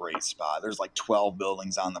fucking great spot. There's like 12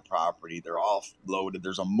 buildings on the property. They're all loaded.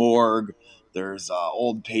 There's a morgue. There's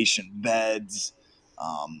old patient beds.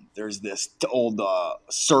 There's this old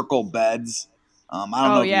circle beds. I don't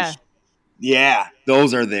Oh know if you. yeah. Yeah,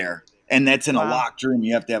 those are there, and that's in a Wow. locked room.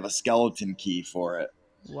 You have to have a skeleton key for it.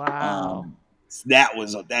 Wow. Um,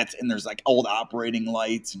 that's and there's like old operating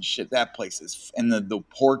lights and shit. That place is and the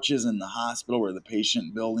porches in the hospital where the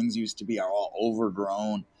patient buildings used to be are all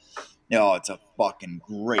overgrown. Oh, it's a fucking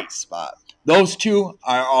great spot. Those two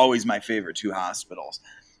are always my favorite two hospitals.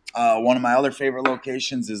 One of my other favorite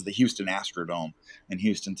locations is the Houston Astrodome in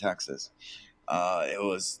Houston, Texas. It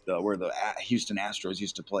was where the Houston Astros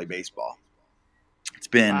used to play baseball. It's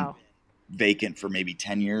been Wow. vacant for maybe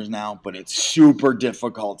 10 years now, but it's super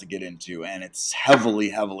difficult to get into, and it's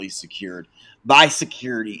heavily secured by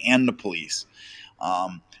security and the police.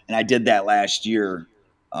 And I did that last year,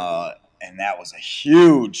 and that was a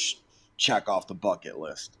huge check off the bucket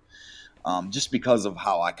list, just because of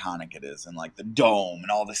how iconic it is, and like the dome and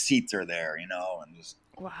all the seats are there, and just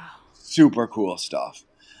Wow. super cool stuff.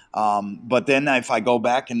 But then if I go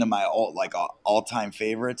back into my all-time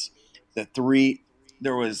favorites,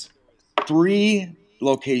 there was three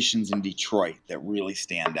locations in Detroit that really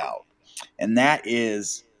stand out, and that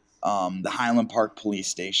is the Highland Park Police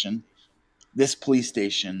Station. This police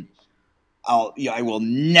station, I will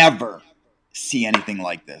never see anything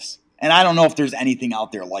like this, and I don't know if there's anything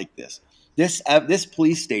out there like this. This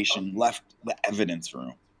police station left the evidence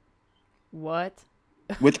room What?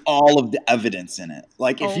 with all of the evidence in it.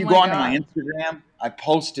 Like if Oh you my go onto my god. Instagram, I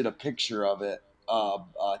posted a picture of it.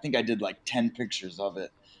 I think I did like 10 pictures of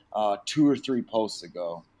it 4 posts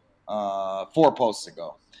ago.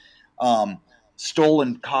 Um,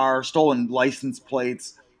 Stolen car, stolen license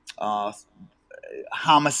plates, uh,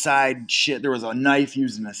 homicide shit. There was a knife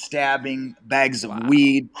used in a stabbing, bags of Wow.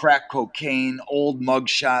 weed, crack cocaine, old mug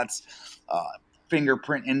shots, uh,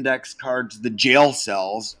 fingerprint index cards, the jail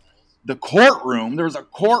cells, the courtroom. There was a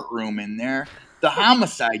courtroom in there. The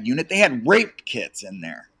homicide unit. They had rape kits in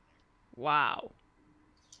there. Wow.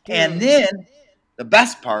 And Dude. then the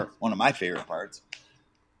best part, one of my favorite parts,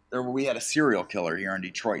 we had a serial killer here in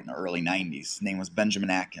Detroit in the early 90s. His name was Benjamin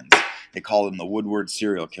Atkins. They called him the Woodward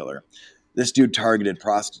serial killer. This dude targeted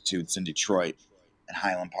prostitutes in Detroit and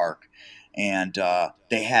Highland Park. And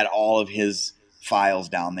they had all of his files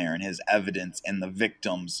down there and his evidence and the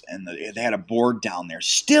victims. And they had a board down there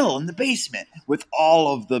still in the basement with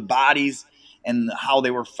all of the bodies and how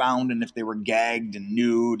they were found and if they were gagged and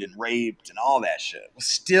nude and raped and all that shit. It was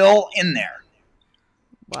still in there.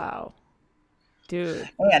 Wow. Dude.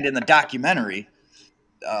 And in the documentary,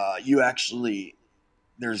 you actually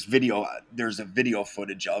there's a video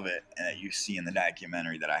footage of it that you see in the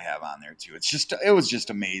documentary that I have on there too. It was just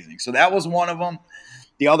amazing. So that was one of them.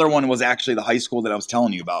 The other one was actually the high school that I was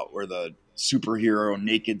telling you about, where the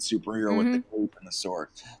naked superhero with the cape and the sword.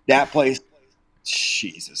 That place,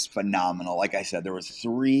 Jesus, phenomenal. Like I said, there was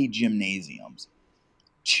 3 gymnasiums,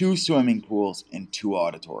 2 swimming pools, and 2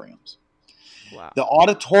 auditoriums. Wow. The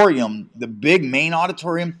auditorium, the big main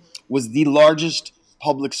auditorium, was the largest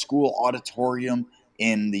public school auditorium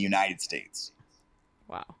in the United States.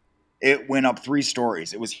 Wow. It went up 3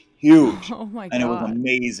 stories. It was huge. Oh my And it was god.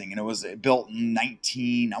 amazing. And it was built in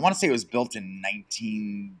I want to say it was built in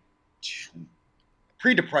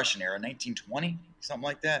pre-Depression era, 1920, something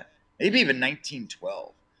like that. Maybe even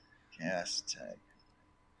 1912. Yes.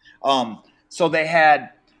 So they had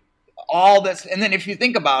all this, and then if you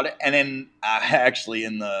think about it, and then actually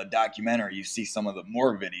in the documentary you see some of the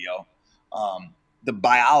more video, the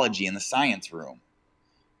biology in the science room,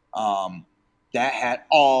 that had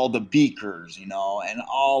all the beakers, and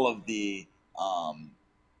all of the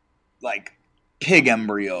like pig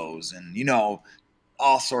embryos and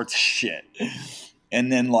all sorts of shit,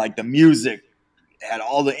 and then like the music had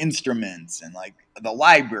all the instruments, and like the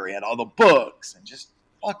library had all the books, and just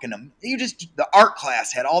fucking the art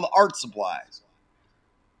class had all the art supplies.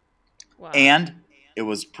 Wow. And it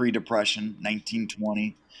was pre-Depression,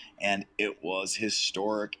 1920, and it was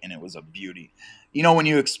historic, and it was a beauty. when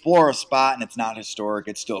you explore a spot and it's not historic,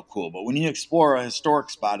 it's still cool. But when you explore a historic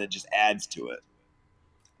spot, it just adds to it.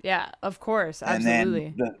 Yeah, of course. And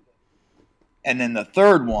then Absolutely. the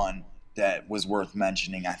third one that was worth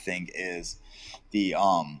mentioning, I think, is the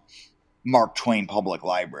Mark Twain Public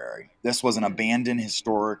Library. This was an abandoned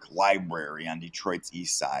historic library on Detroit's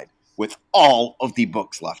east side with all of the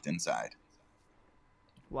books left inside.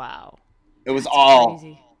 Wow. It was That's all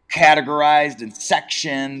crazy. categorized and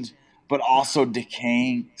sectioned, but also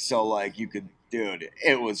decaying. So, like,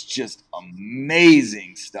 it was just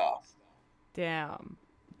amazing stuff. Damn.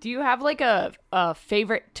 Do you have like a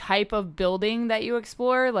favorite type of building that you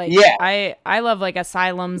explore? Like Yeah. I love like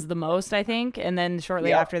asylums the most, I think, and then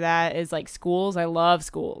shortly after that is like schools. I love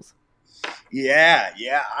schools. Yeah.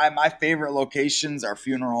 My favorite locations are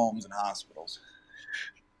funeral homes and hospitals.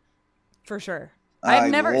 For sure. I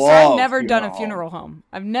I've love never done a funeral funeral home.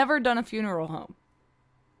 I've never done a funeral home.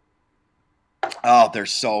 Oh, they're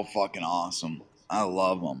so fucking awesome. I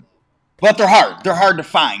love them. But they're hard. They're hard to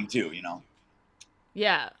find too,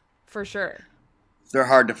 Yeah, for sure. They're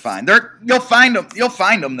hard to find. You'll find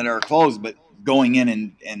them that are closed, but going in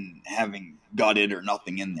and having gutted or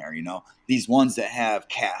nothing in there, These ones that have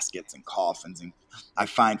caskets and coffins, and I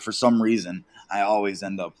find for some reason I always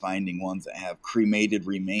end up finding ones that have cremated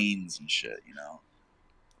remains and shit,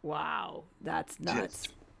 Wow, that's nuts.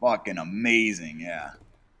 Just fucking amazing, yeah.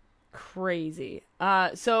 Crazy.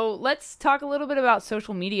 So let's talk a little bit about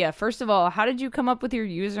social media. First of all, how did you come up with your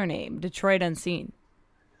username, Detroit Unseen?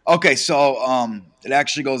 Okay, so it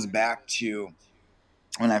actually goes back to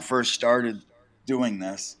when I first started doing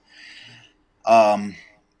this. It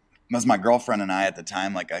was my girlfriend and I at the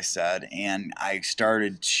time, like I said, and I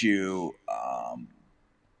started to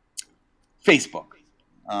Facebook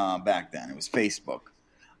back then. It was Facebook.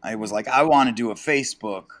 I was like, I want to do a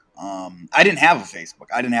Facebook. I didn't have a Facebook.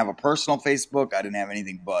 I didn't have a personal Facebook. I didn't have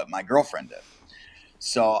anything, but my girlfriend did.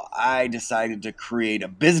 So I decided to create a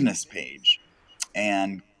business page,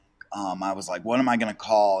 and I was like, what am I going to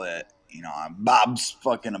call it? Bob's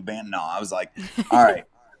fucking abandoned. No, I was like, all right,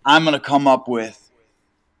 I'm going to come up with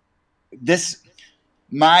this.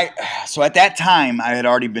 So at that time, I had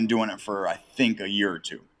already been doing it for, I think, a year or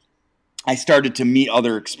two. I started to meet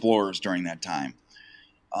other explorers during that time.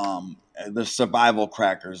 The survival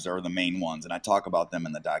crackers are the main ones, and I talk about them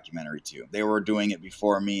in the documentary too. They were doing it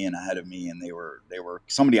before me and ahead of me, and they were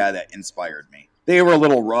somebody that inspired me. They were a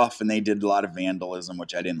little rough, and they did a lot of vandalism,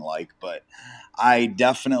 which I didn't like, but they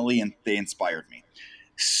inspired me.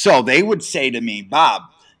 So they would say to me, Bob,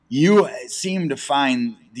 you seem to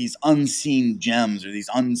find these unseen gems or these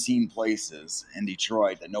unseen places in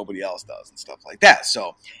Detroit that nobody else does and stuff like that.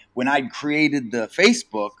 So when I created the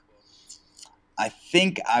Facebook, I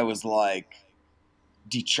think I was like,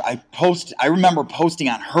 I remember posting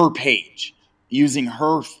on her page, using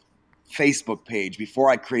her Facebook page before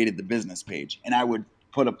I created the business page. And I would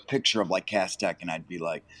put a picture of like Cass Tech, and I'd be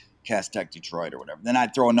like, Cass Tech Detroit or whatever. Then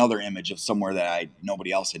I'd throw another image of somewhere that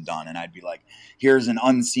nobody else had done. And I'd be like, here's an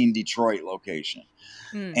unseen Detroit location.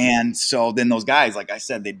 And so then those guys, like I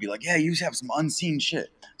said, they'd be like, yeah, you have some unseen shit.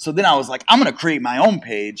 So then I was like, I'm going to create my own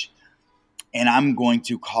page, and I'm going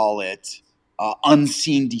to call it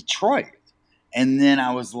Unseen Detroit. And then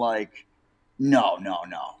I was like, no.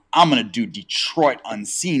 I'm going to do Detroit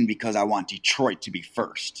Unseen because I want Detroit to be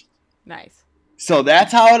first. Nice. So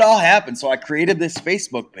that's how it all happened. So I created this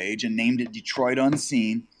Facebook page and named it Detroit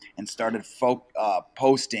Unseen and started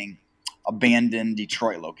posting abandoned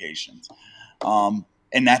Detroit locations.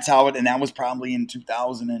 And that's how and that was probably in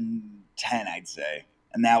 2010, I'd say.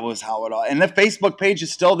 And that was how it all, and the Facebook page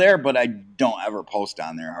is still there, but I don't ever post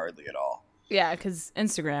on there hardly at all. Yeah, because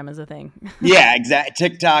Instagram is a thing. Yeah, exactly.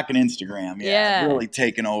 TikTok and Instagram. Yeah, really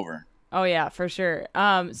taken over. Oh, yeah, for sure.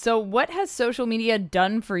 So what has social media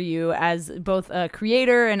done for you as both a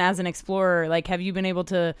creator and as an explorer? Like, have you been able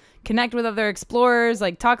to connect with other explorers?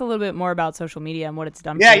 Like, talk a little bit more about social media and what it's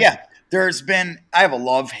done for you. Yeah. I have a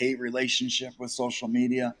love-hate relationship with social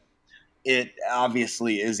media. It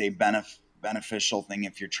obviously is a beneficial thing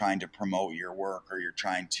if you're trying to promote your work or you're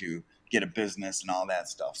trying to get a business and all that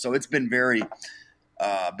stuff. So it's been very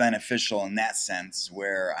beneficial in that sense,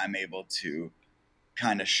 where I'm able to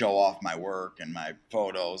kind of show off my work and my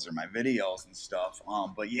photos or my videos and stuff.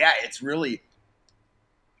 But yeah, it's really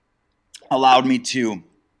allowed me to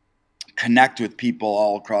connect with people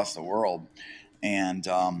all across the world, and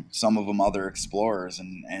some of them other explorers.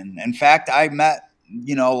 And in fact, I met,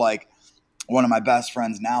 like one of my best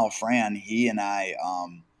friends now, Fran, he and I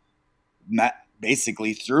met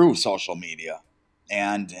basically through social media.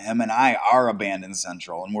 And him and I are Abandoned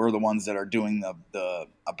Central, and we're the ones that are doing the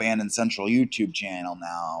Abandoned Central YouTube channel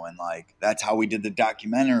now. And like, that's how we did the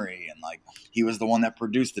documentary. And like, he was the one that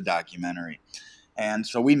produced the documentary. And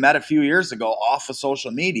so we met a few years ago off of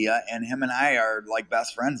social media, and him and I are like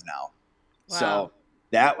best friends now. Wow. So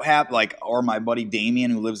that happened, like, or my buddy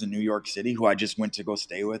Damien, who lives in New York City, who I just went to go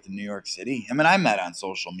stay with in New York City. Him and I met on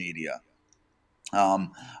social media.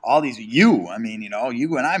 All these, you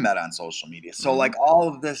and I met on social media. So like all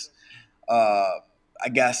of this, I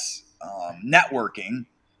guess, networking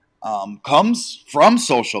comes from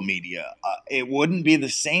social media. It wouldn't be the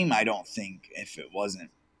same, I don't think, if it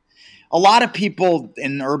wasn't. A lot of people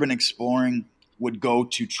in urban exploring would go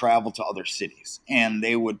to travel to other cities, and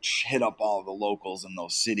they would hit up all the locals in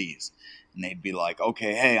those cities, and they'd be like,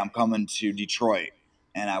 okay, hey, I'm coming to Detroit,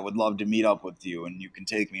 and I would love to meet up with you, and you can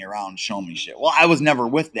take me around and show me shit. Well, I was never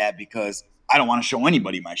with that because I don't want to show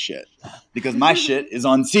anybody my shit, because my shit is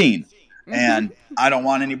unseen, and I don't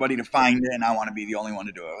want anybody to find it, and I want to be the only one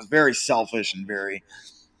to do it. I was very selfish and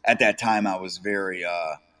at that time, I was very,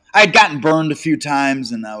 I had gotten burned a few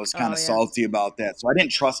times, and I was kind of salty about that. So I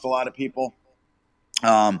didn't trust a lot of people.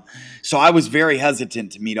 So I was very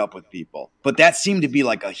hesitant to meet up with people. But that seemed to be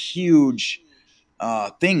like a huge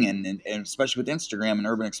thing, and especially with Instagram and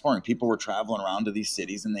urban exploring. People were traveling around to these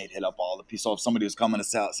cities, and they'd hit up all the people. So if somebody was coming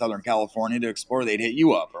to Southern California to explore, they'd hit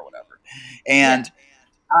you up or whatever. And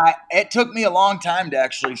it took me a long time to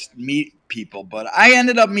actually meet people, but I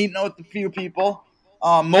ended up meeting with a few people,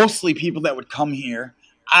 mostly people that would come here.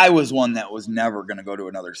 I was one that was never going to go to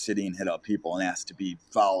another city and hit up people and ask to be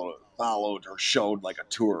followed or showed like a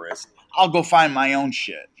tourist. I'll go find my own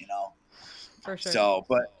shit, For sure. So,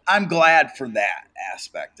 but I'm glad for that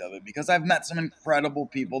aspect of it, because I've met some incredible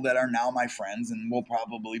people that are now my friends and will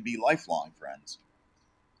probably be lifelong friends.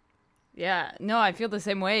 Yeah, no, I feel the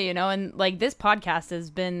same way, and like this podcast has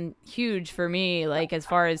been huge for me, like as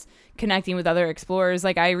far as connecting with other explorers.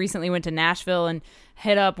 Like I recently went to Nashville and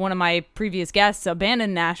hit up one of my previous guests,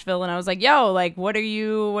 Abandoned Nashville, and I was like, yo, like what are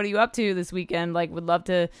you up to this weekend? Like would love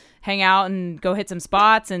to hang out and go hit some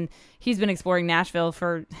spots. And he's been exploring Nashville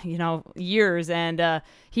for, years, and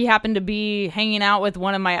he happened to be hanging out with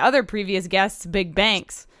one of my other previous guests, Big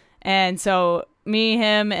Banks. And so me,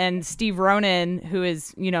 him, and Steve Ronan, who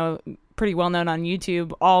is, pretty well known on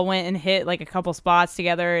YouTube, all went and hit like a couple spots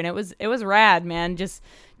together, and it was rad, man. Just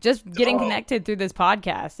getting connected through this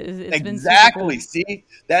podcast. It's been super cool. See,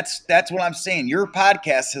 that's what I'm saying. Your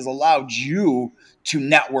podcast has allowed you to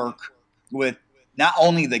network with not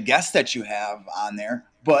only the guests that you have on there,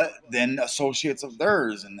 but then associates of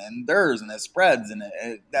theirs, and then theirs, and it spreads, and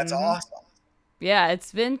that's awesome. Yeah,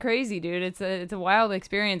 it's been crazy, dude. It's a wild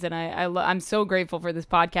experience, and I'm so grateful for this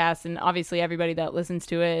podcast, and obviously everybody that listens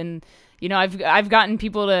to it. And I've gotten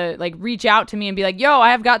people to like reach out to me and be like, "Yo,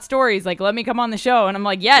 I have got stories. Like, let me come on the show." And I'm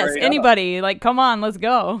like, "Yes, anybody. Like, come on, let's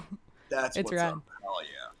go." It's what's rad. Up. Hell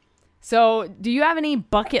yeah. So, do you have any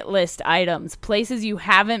bucket list items, places you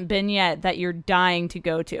haven't been yet that you're dying to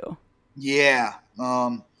go to? Yeah.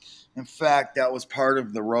 In fact, that was part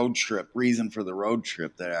of the reason for the road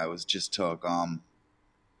trip that I just took.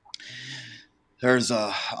 There's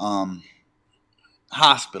a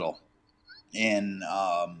hospital in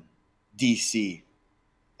DC,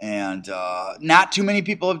 and not too many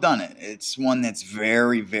people have done it. It's one that's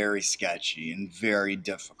very, very sketchy and very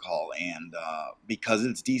difficult, and because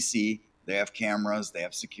it's DC, they have cameras, they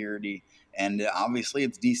have security, and obviously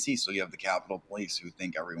it's DC, so you have the Capitol Police who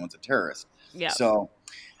think everyone's a terrorist. Yeah. So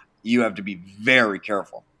you have to be very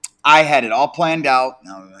careful. I had it all planned out.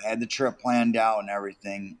 I had the trip planned out and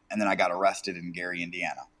everything. And then I got arrested in Gary,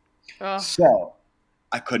 Indiana. So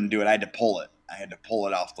I couldn't do it. I had to pull it. I had to pull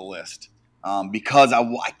it off the list because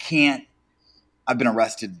I can't. I've been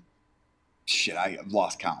arrested. Shit, I've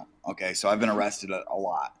lost count. Okay, so I've been arrested a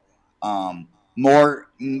lot.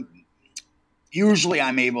 Usually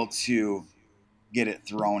I'm able to get it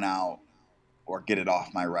thrown out or get it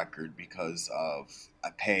off my record because of I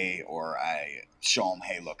pay or I show them,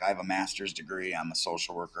 hey, look, I have a master's degree. I'm a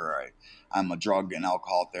social worker. I'm a drug and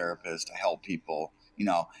alcohol therapist. I help people.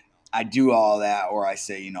 I do all that, or I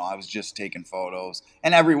say, I was just taking photos.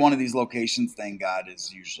 And every one of these locations, thank God,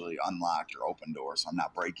 is usually unlocked or open doors, so I'm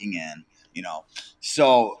not breaking in.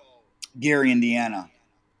 So Gary, Indiana,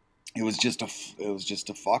 it was just a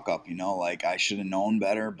fuck up. Like I should have known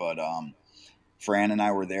better, but Fran and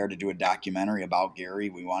I were there to do a documentary about Gary.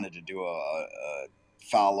 We wanted to do a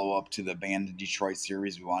follow-up to the Abandoned Detroit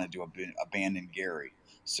series. We wanted to do Abandoned Gary.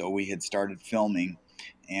 So we had started filming,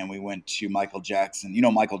 and we went to Michael Jackson.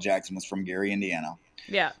 Michael Jackson was from Gary, Indiana.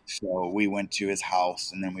 Yeah. So we went to his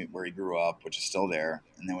house, and then where he grew up, which is still there.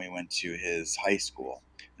 And then we went to his high school.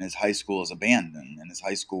 And his high school is abandoned, and his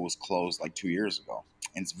high school was closed like 2 years ago.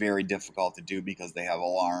 And it's very difficult to do because they have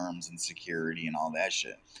alarms and security and all that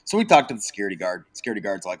shit. So we talked to the security guard. Security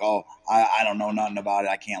guard's like, oh, I don't know nothing about it.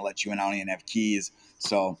 I can't let you in. I don't even have keys.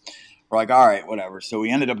 So we're like, all right, whatever. So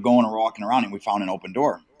we ended up going and walking around, and we found an open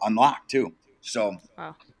door, unlocked too. So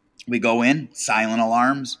Wow. we go in, silent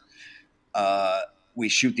alarms. We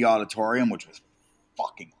shoot the auditorium, which was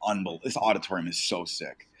fucking unbelievable. This auditorium is so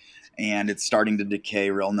sick. And it's starting to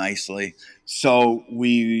decay real nicely. So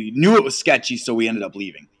we knew it was sketchy, so we ended up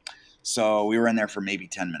leaving. So we were in there for maybe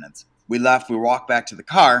 10 minutes. We left. We walked back to the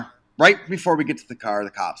car. Right before we get to the car, the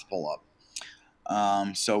cops pull up.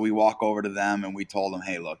 So we walk over to them, and we told them,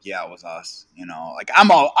 hey, look, yeah, it was us. You know, like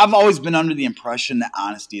I've always been under the impression that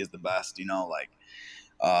honesty is the best, you know, like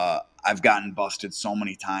I've gotten busted so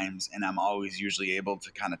many times, and I'm always usually able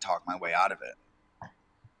to kind of talk my way out of it.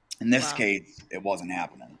 In this case, it wasn't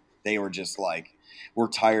happening. They were just like, we're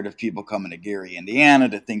tired of people coming to Gary, Indiana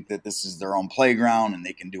to think that this is their own playground and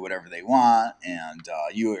they can do whatever they want. And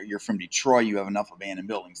you're from Detroit. You have enough abandoned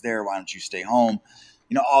buildings there. Why don't you stay home?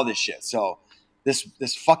 You know, all this shit. So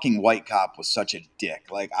this fucking white cop was such a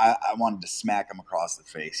dick. Like, I wanted to smack him across the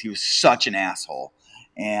face. He was such an asshole.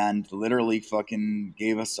 And literally fucking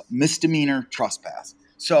gave us misdemeanor trespass.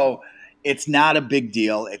 So it's not a big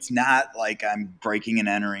deal. It's not like I'm breaking and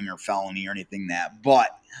entering or felony or anything that.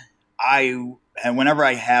 But whenever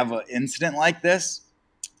I have an incident like this,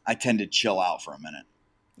 I tend to chill out for a minute.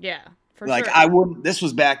 Yeah, for like sure. I wouldn't. This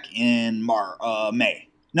was back in May.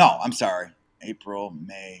 No, I'm sorry, April,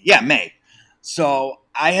 May. Yeah, May. So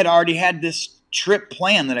I had already had this trip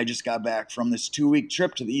planned that I just got back from, this 2-week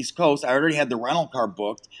trip to the East Coast. I already had the rental car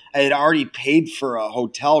booked. I had already paid for a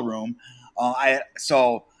hotel room.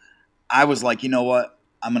 So I was like, you know what?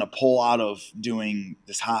 I'm going to pull out of doing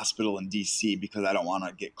this hospital in D.C. because I don't want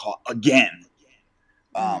to get caught again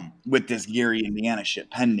with this Gary, Indiana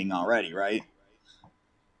shit pending already, right?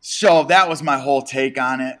 So that was my whole take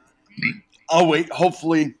on it. Oh, wait,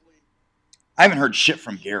 hopefully I haven't heard shit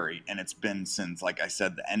from Gary, and it's been since, like I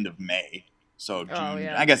said, the end of May. So June. Oh,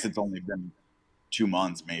 yeah. I guess it's only been 2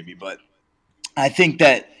 months maybe, but I think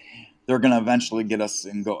that they're going to eventually get us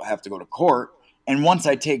and have to go to court. And once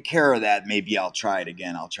I take care of that, maybe I'll try it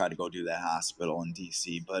again. I'll try to go do that hospital in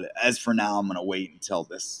D.C. But as for now, I'm going to wait until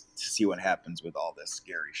this to see what happens with all this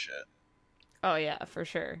scary shit. Oh, yeah, for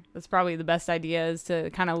sure. That's probably the best idea, is to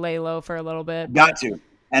kind of lay low for a little bit. Got to.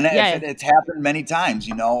 And it's happened many times,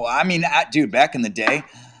 you know. I mean, dude, back in the day,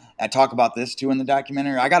 I talk about this too in the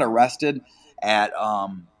documentary. I got arrested at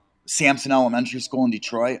Sampson Elementary School in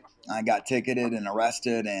Detroit. I got ticketed and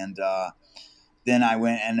arrested, and then I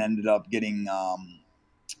went and ended up getting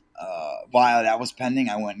while that was pending,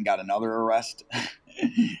 I went and got another arrest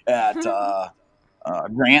at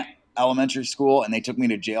Grant Elementary School, and they took me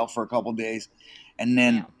to jail for a couple days. And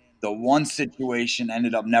then the one situation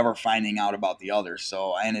ended up never finding out about the other,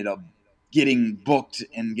 so I ended up getting booked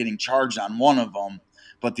and getting charged on one of them,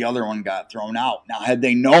 but the other one got thrown out. Now, had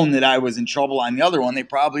they known that I was in trouble on the other one, they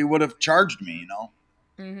probably would have charged me, you know?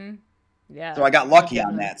 Mm-hmm. Yeah. So I got lucky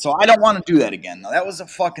on that. So I don't want to do that again. That was a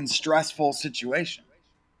fucking stressful situation.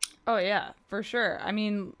 Oh, yeah, for sure. I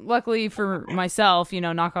mean, luckily for myself, you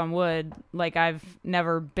know, knock on wood, like, I've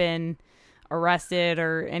never been arrested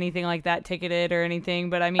or anything like that, ticketed or anything.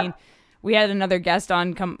 But I mean, we had another guest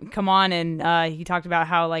on come on, and he talked about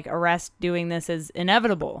how, like, arrest doing this is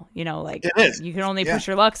inevitable. You know, like, it is. You can only push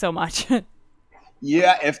your luck so much.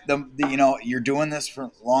 Yeah, if the you know, you're doing this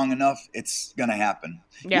for long enough, it's gonna happen.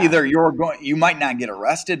 Yeah. Either you might not get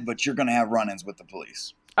arrested, but you're gonna have run-ins with the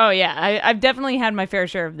police. Oh, yeah. I've definitely had my fair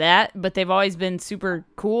share of that, but they've always been super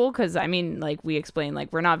cool because, I mean, like we explained,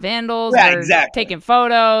 like, we're not vandals. Yeah, we're exactly. taking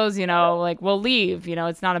photos, you know, like, we'll leave, you know,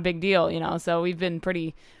 it's not a big deal, you know, so we've been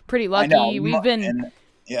pretty lucky. We've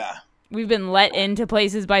been let into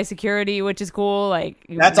places by security, which is cool. Like,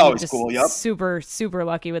 that's always cool. Yep. Super, super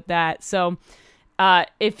lucky with that. So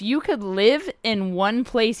if you could live in one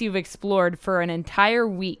place you've explored for an entire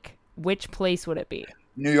week, which place would it be?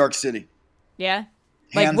 New York City. Yeah?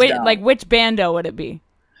 Hands down. Like which bando would it be?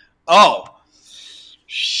 Oh,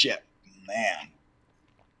 shit, man.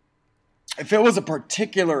 If it was a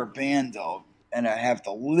particular bando and I have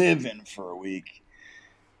to live in for a week,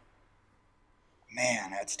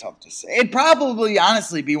 man, that's tough to say. It'd probably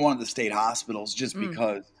honestly be one of the state hospitals, just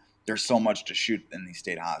because there's so much to shoot in these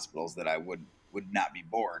state hospitals that I would not be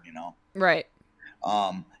bored, you know? Right.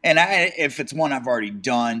 And if it's one I've already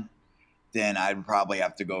done, then I'd probably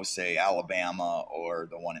have to go, say, Alabama or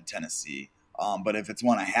the one in Tennessee. But if it's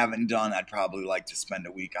one I haven't done, I'd probably like to spend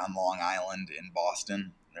a week on Long Island in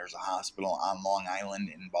Boston. There's a hospital on Long Island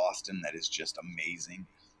in Boston that is just amazing.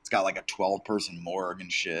 It's got like a 12-person morgue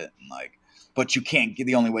and shit. And like, but you can't get,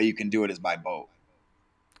 the only way you can do it is by boat.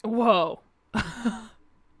 Whoa. Yeah,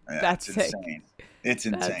 That's it's sick. insane. It's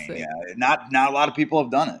insane. Sick. Yeah. Not a lot of people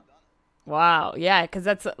have done it. Wow. Yeah, because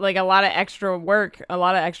that's like a lot of extra work, a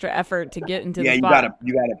lot of extra effort to get into the you spot.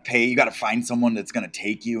 you gotta pay, you gotta find someone that's gonna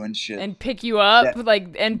take you and shit. And pick you up,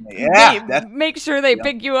 make sure they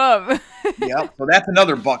pick you up. Yep. So that's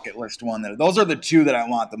another bucket list one. Those are the two that I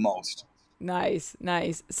want the most. Nice.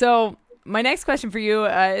 So my next question for you,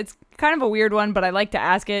 it's kind of a weird one, but I like to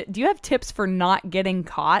ask it. Do you have tips for not getting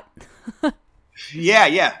caught?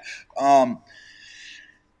 Yeah.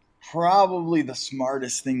 Probably the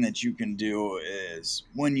smartest thing that you can do is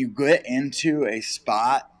when you get into a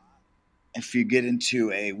spot, if you get into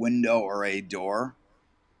a window or a door,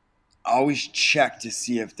 always check to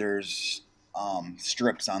see if there's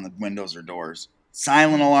strips on the windows or doors.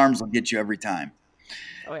 Silent alarms will get you every time.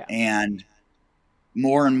 Oh, yeah. And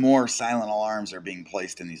more silent alarms are being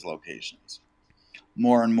placed in these locations.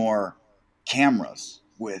 More and more cameras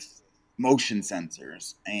with motion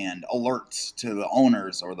sensors and alerts to the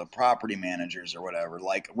owners or the property managers or whatever,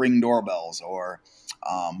 like Ring doorbells or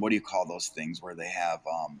what do you call those things where they have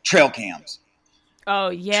trail cams? Oh,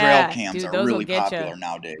 yeah. Trail cams Dude, are really popular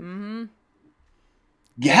nowadays. Mm-hmm.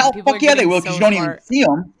 Yeah, fuck yeah, they will, because you don't even see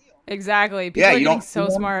them. Exactly. People are getting so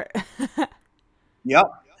smart. Yep.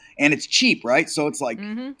 And it's cheap, right? So it's like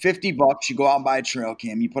 $50. You go out and buy a trail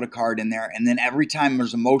cam, you put a card in there, and then every time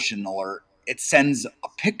there's a motion alert, it sends a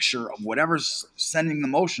picture of whatever's sending the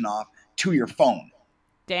motion off to your phone.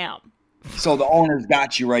 Damn. So the owner's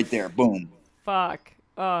got you right there. Boom. Fuck.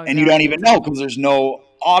 Oh, and you don't even know because there's no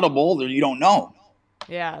audible. You don't know.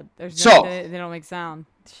 Yeah. They don't make sound.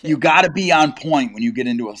 Shit. You got to be on point when you get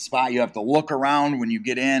into a spot. You have to look around when you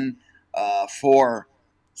get in for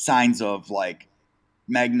signs of like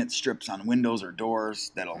magnet strips on windows or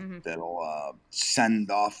doors that'll send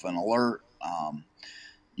off an alert.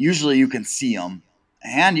 Usually you can see them,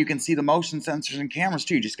 and you can see the motion sensors and cameras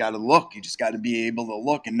too. You just got to look. You just got to be able to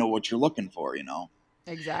look and know what you're looking for, you know?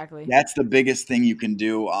 Exactly. That's the biggest thing you can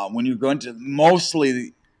do. When you go into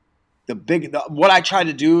mostly what I try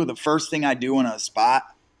to do, the first thing I do in a spot,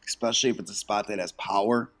 especially if it's a spot that has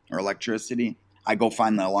power or electricity, I go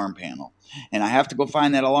find the alarm panel. And I have to go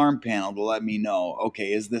find that alarm panel to let me know,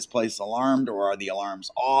 okay, is this place alarmed, or are the alarms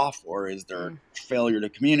off, or is there failure to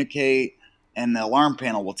communicate? And the alarm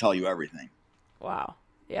panel will tell you everything. Wow.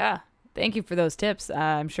 Yeah. Thank you for those tips.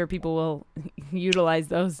 I'm sure people will utilize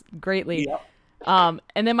those greatly. Yep.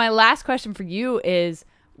 And then my last question for you is,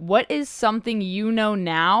 what is something you know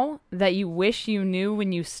now that you wish you knew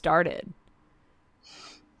when you started?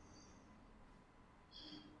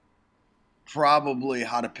 Probably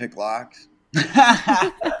how to pick locks.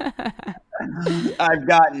 I've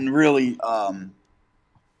gotten really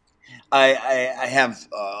I have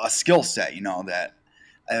a skill set, you know, that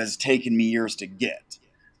has taken me years to get.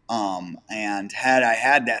 And had I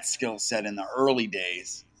had that skill set in the early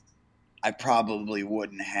days, I probably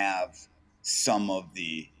wouldn't have some of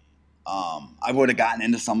the I would have gotten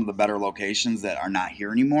into some of the better locations that are not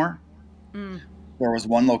here anymore. There was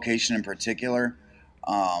one location in particular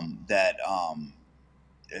that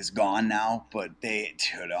is gone now, but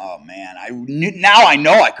oh man, now I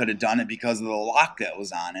know I could have done it because of the lock that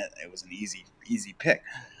was on it. It was an easy pick.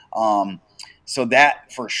 So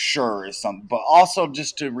that for sure is something, but also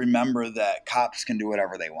just to remember that cops can do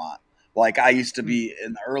whatever they want. Like I used to be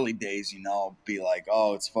in the early days, you know, be like,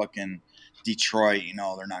 oh, it's fucking Detroit, you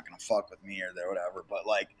know, they're not going to fuck with me or whatever. But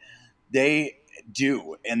like they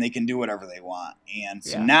do, and they can do whatever they want. And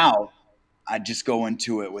so now I just go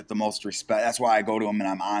into it with the most respect. That's why I go to them and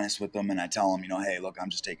I'm honest with them and I tell them, you know, hey, look, I'm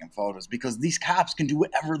just taking photos, because these cops can do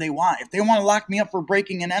whatever they want. If they want to lock me up for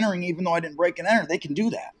breaking and entering, even though I didn't break and enter, they can do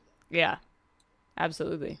that. Yeah,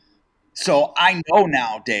 absolutely. So I know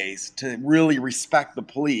nowadays to really respect the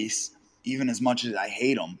police, even as much as I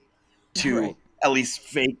hate them, to at least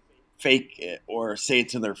fake it or say it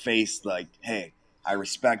to their face, like, hey, I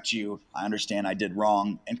respect you. I understand I did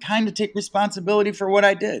wrong, and kind of take responsibility for what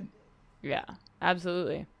I did. Yeah,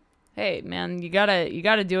 absolutely. Hey, man, you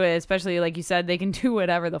gotta do it. Especially like you said, they can do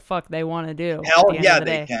whatever the fuck they want to do. Hell yeah,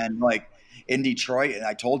 they can. Like in Detroit, and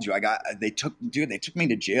I told you, they took me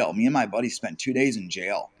to jail. Me and my buddy spent 2 days in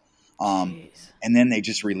jail, and then they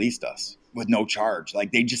just released us with no charge.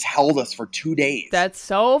 Like they just held us for 2 days. That's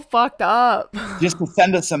so fucked up. Just to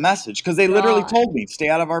send us a message, because they literally told me, stay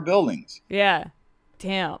out of our buildings. Yeah,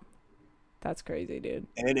 damn. That's crazy, dude.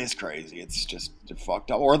 It is crazy. It's just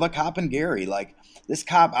fucked up. Or the cop in Gary. Like, this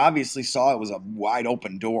cop obviously saw it was a wide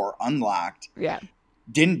open door, unlocked. Yeah.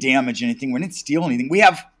 Didn't damage anything. We didn't steal anything. We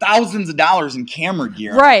have thousands of dollars in camera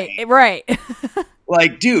gear. Right.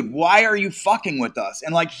 Like, dude, why are you fucking with us?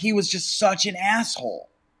 And, like, he was just such an asshole.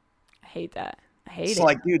 I hate that. It's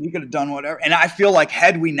like, dude, you could have done whatever. And I feel like,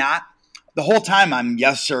 had we not, the whole time I'm,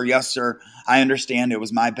 yes, sir. I understand it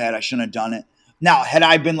was my bad. I shouldn't have done it. Now, had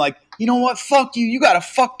I been like, you know what? Fuck you. You got a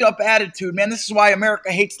fucked up attitude, man. This is why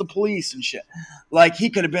America hates the police and shit. Like, he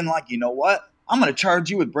could have been like, you know what? I'm going to charge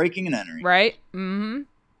you with breaking and entering. Right. Mm-hmm.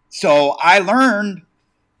 So I learned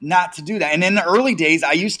not to do that. And in the early days,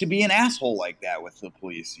 I used to be an asshole like that with the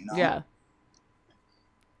police, you know? Yeah.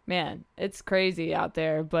 Man, it's crazy out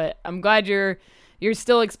there, but I'm glad you're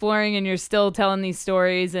still exploring and you're still telling these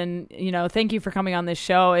stories. And, you know, thank you for coming on this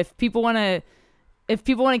show. If people want to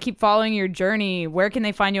keep following your journey, where can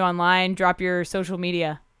they find you online? Drop your social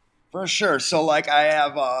media. For sure. So, like, I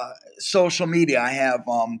have social media. I have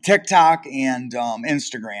TikTok and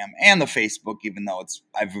Instagram and the Facebook, even though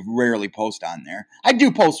I rarely post on there. I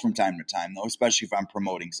do post from time to time, though, especially if I'm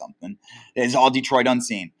promoting something. It's all Detroit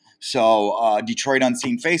Unseen. So, Detroit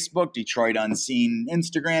Unseen Facebook, Detroit Unseen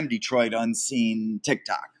Instagram, Detroit Unseen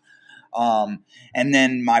TikTok. And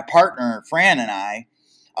then my partner, Fran, and I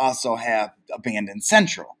also have Abandoned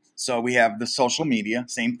Central. So we have the social media,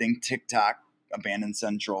 same thing, TikTok, Abandoned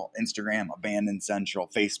Central, Instagram, Abandoned Central,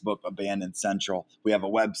 Facebook, Abandoned Central. We have a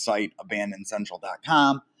website,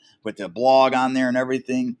 abandonedcentral.com, with the blog on there and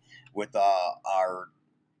everything. With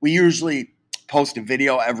we usually post a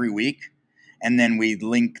video every week, and then we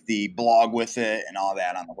link the blog with it and all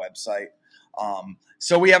that on the website.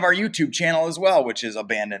 So we have our YouTube channel as well, which is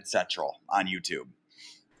Abandoned Central on YouTube.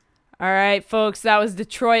 All right, folks, that was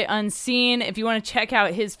Detroit Unseen. If you want to check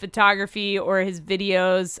out his photography or his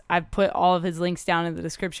videos, I've put all of his links down in the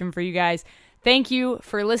description for you guys. Thank you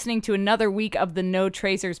for listening to another week of the No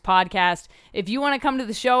Tracers podcast. If you want to come to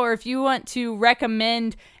the show or if you want to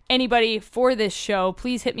recommend anybody for this show,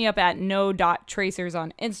 please hit me up at no.tracers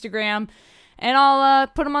on Instagram. And I'll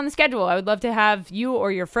put them on the schedule. I would love to have you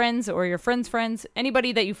or your friends or your friends' friends,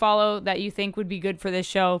 anybody that you follow that you think would be good for this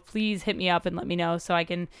show, please hit me up and let me know so I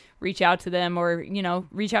can reach out to them, or, you know,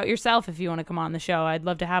 reach out yourself if you want to come on the show. I'd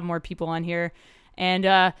love to have more people on here. And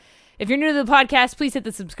if you're new to the podcast, please hit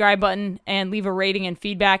the subscribe button and leave a rating and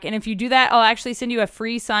feedback. And if you do that, I'll actually send you a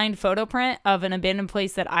free signed photo print of an abandoned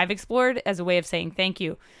place that I've explored as a way of saying thank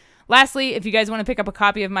you. Lastly, if you guys want to pick up a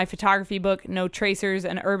copy of my photography book, No Tracers,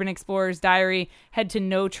 an Urban Explorer's Diary, head to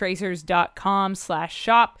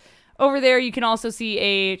notracers.com/shop. Over there, you can also see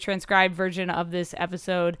a transcribed version of this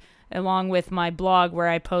episode, along with my blog where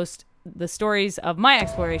I post the stories of my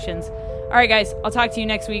explorations. All right, guys, I'll talk to you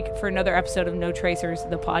next week for another episode of No Tracers,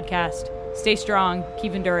 the podcast. Stay strong,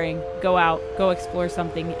 keep enduring, go out, go explore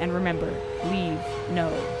something, and remember, leave no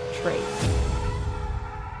trace.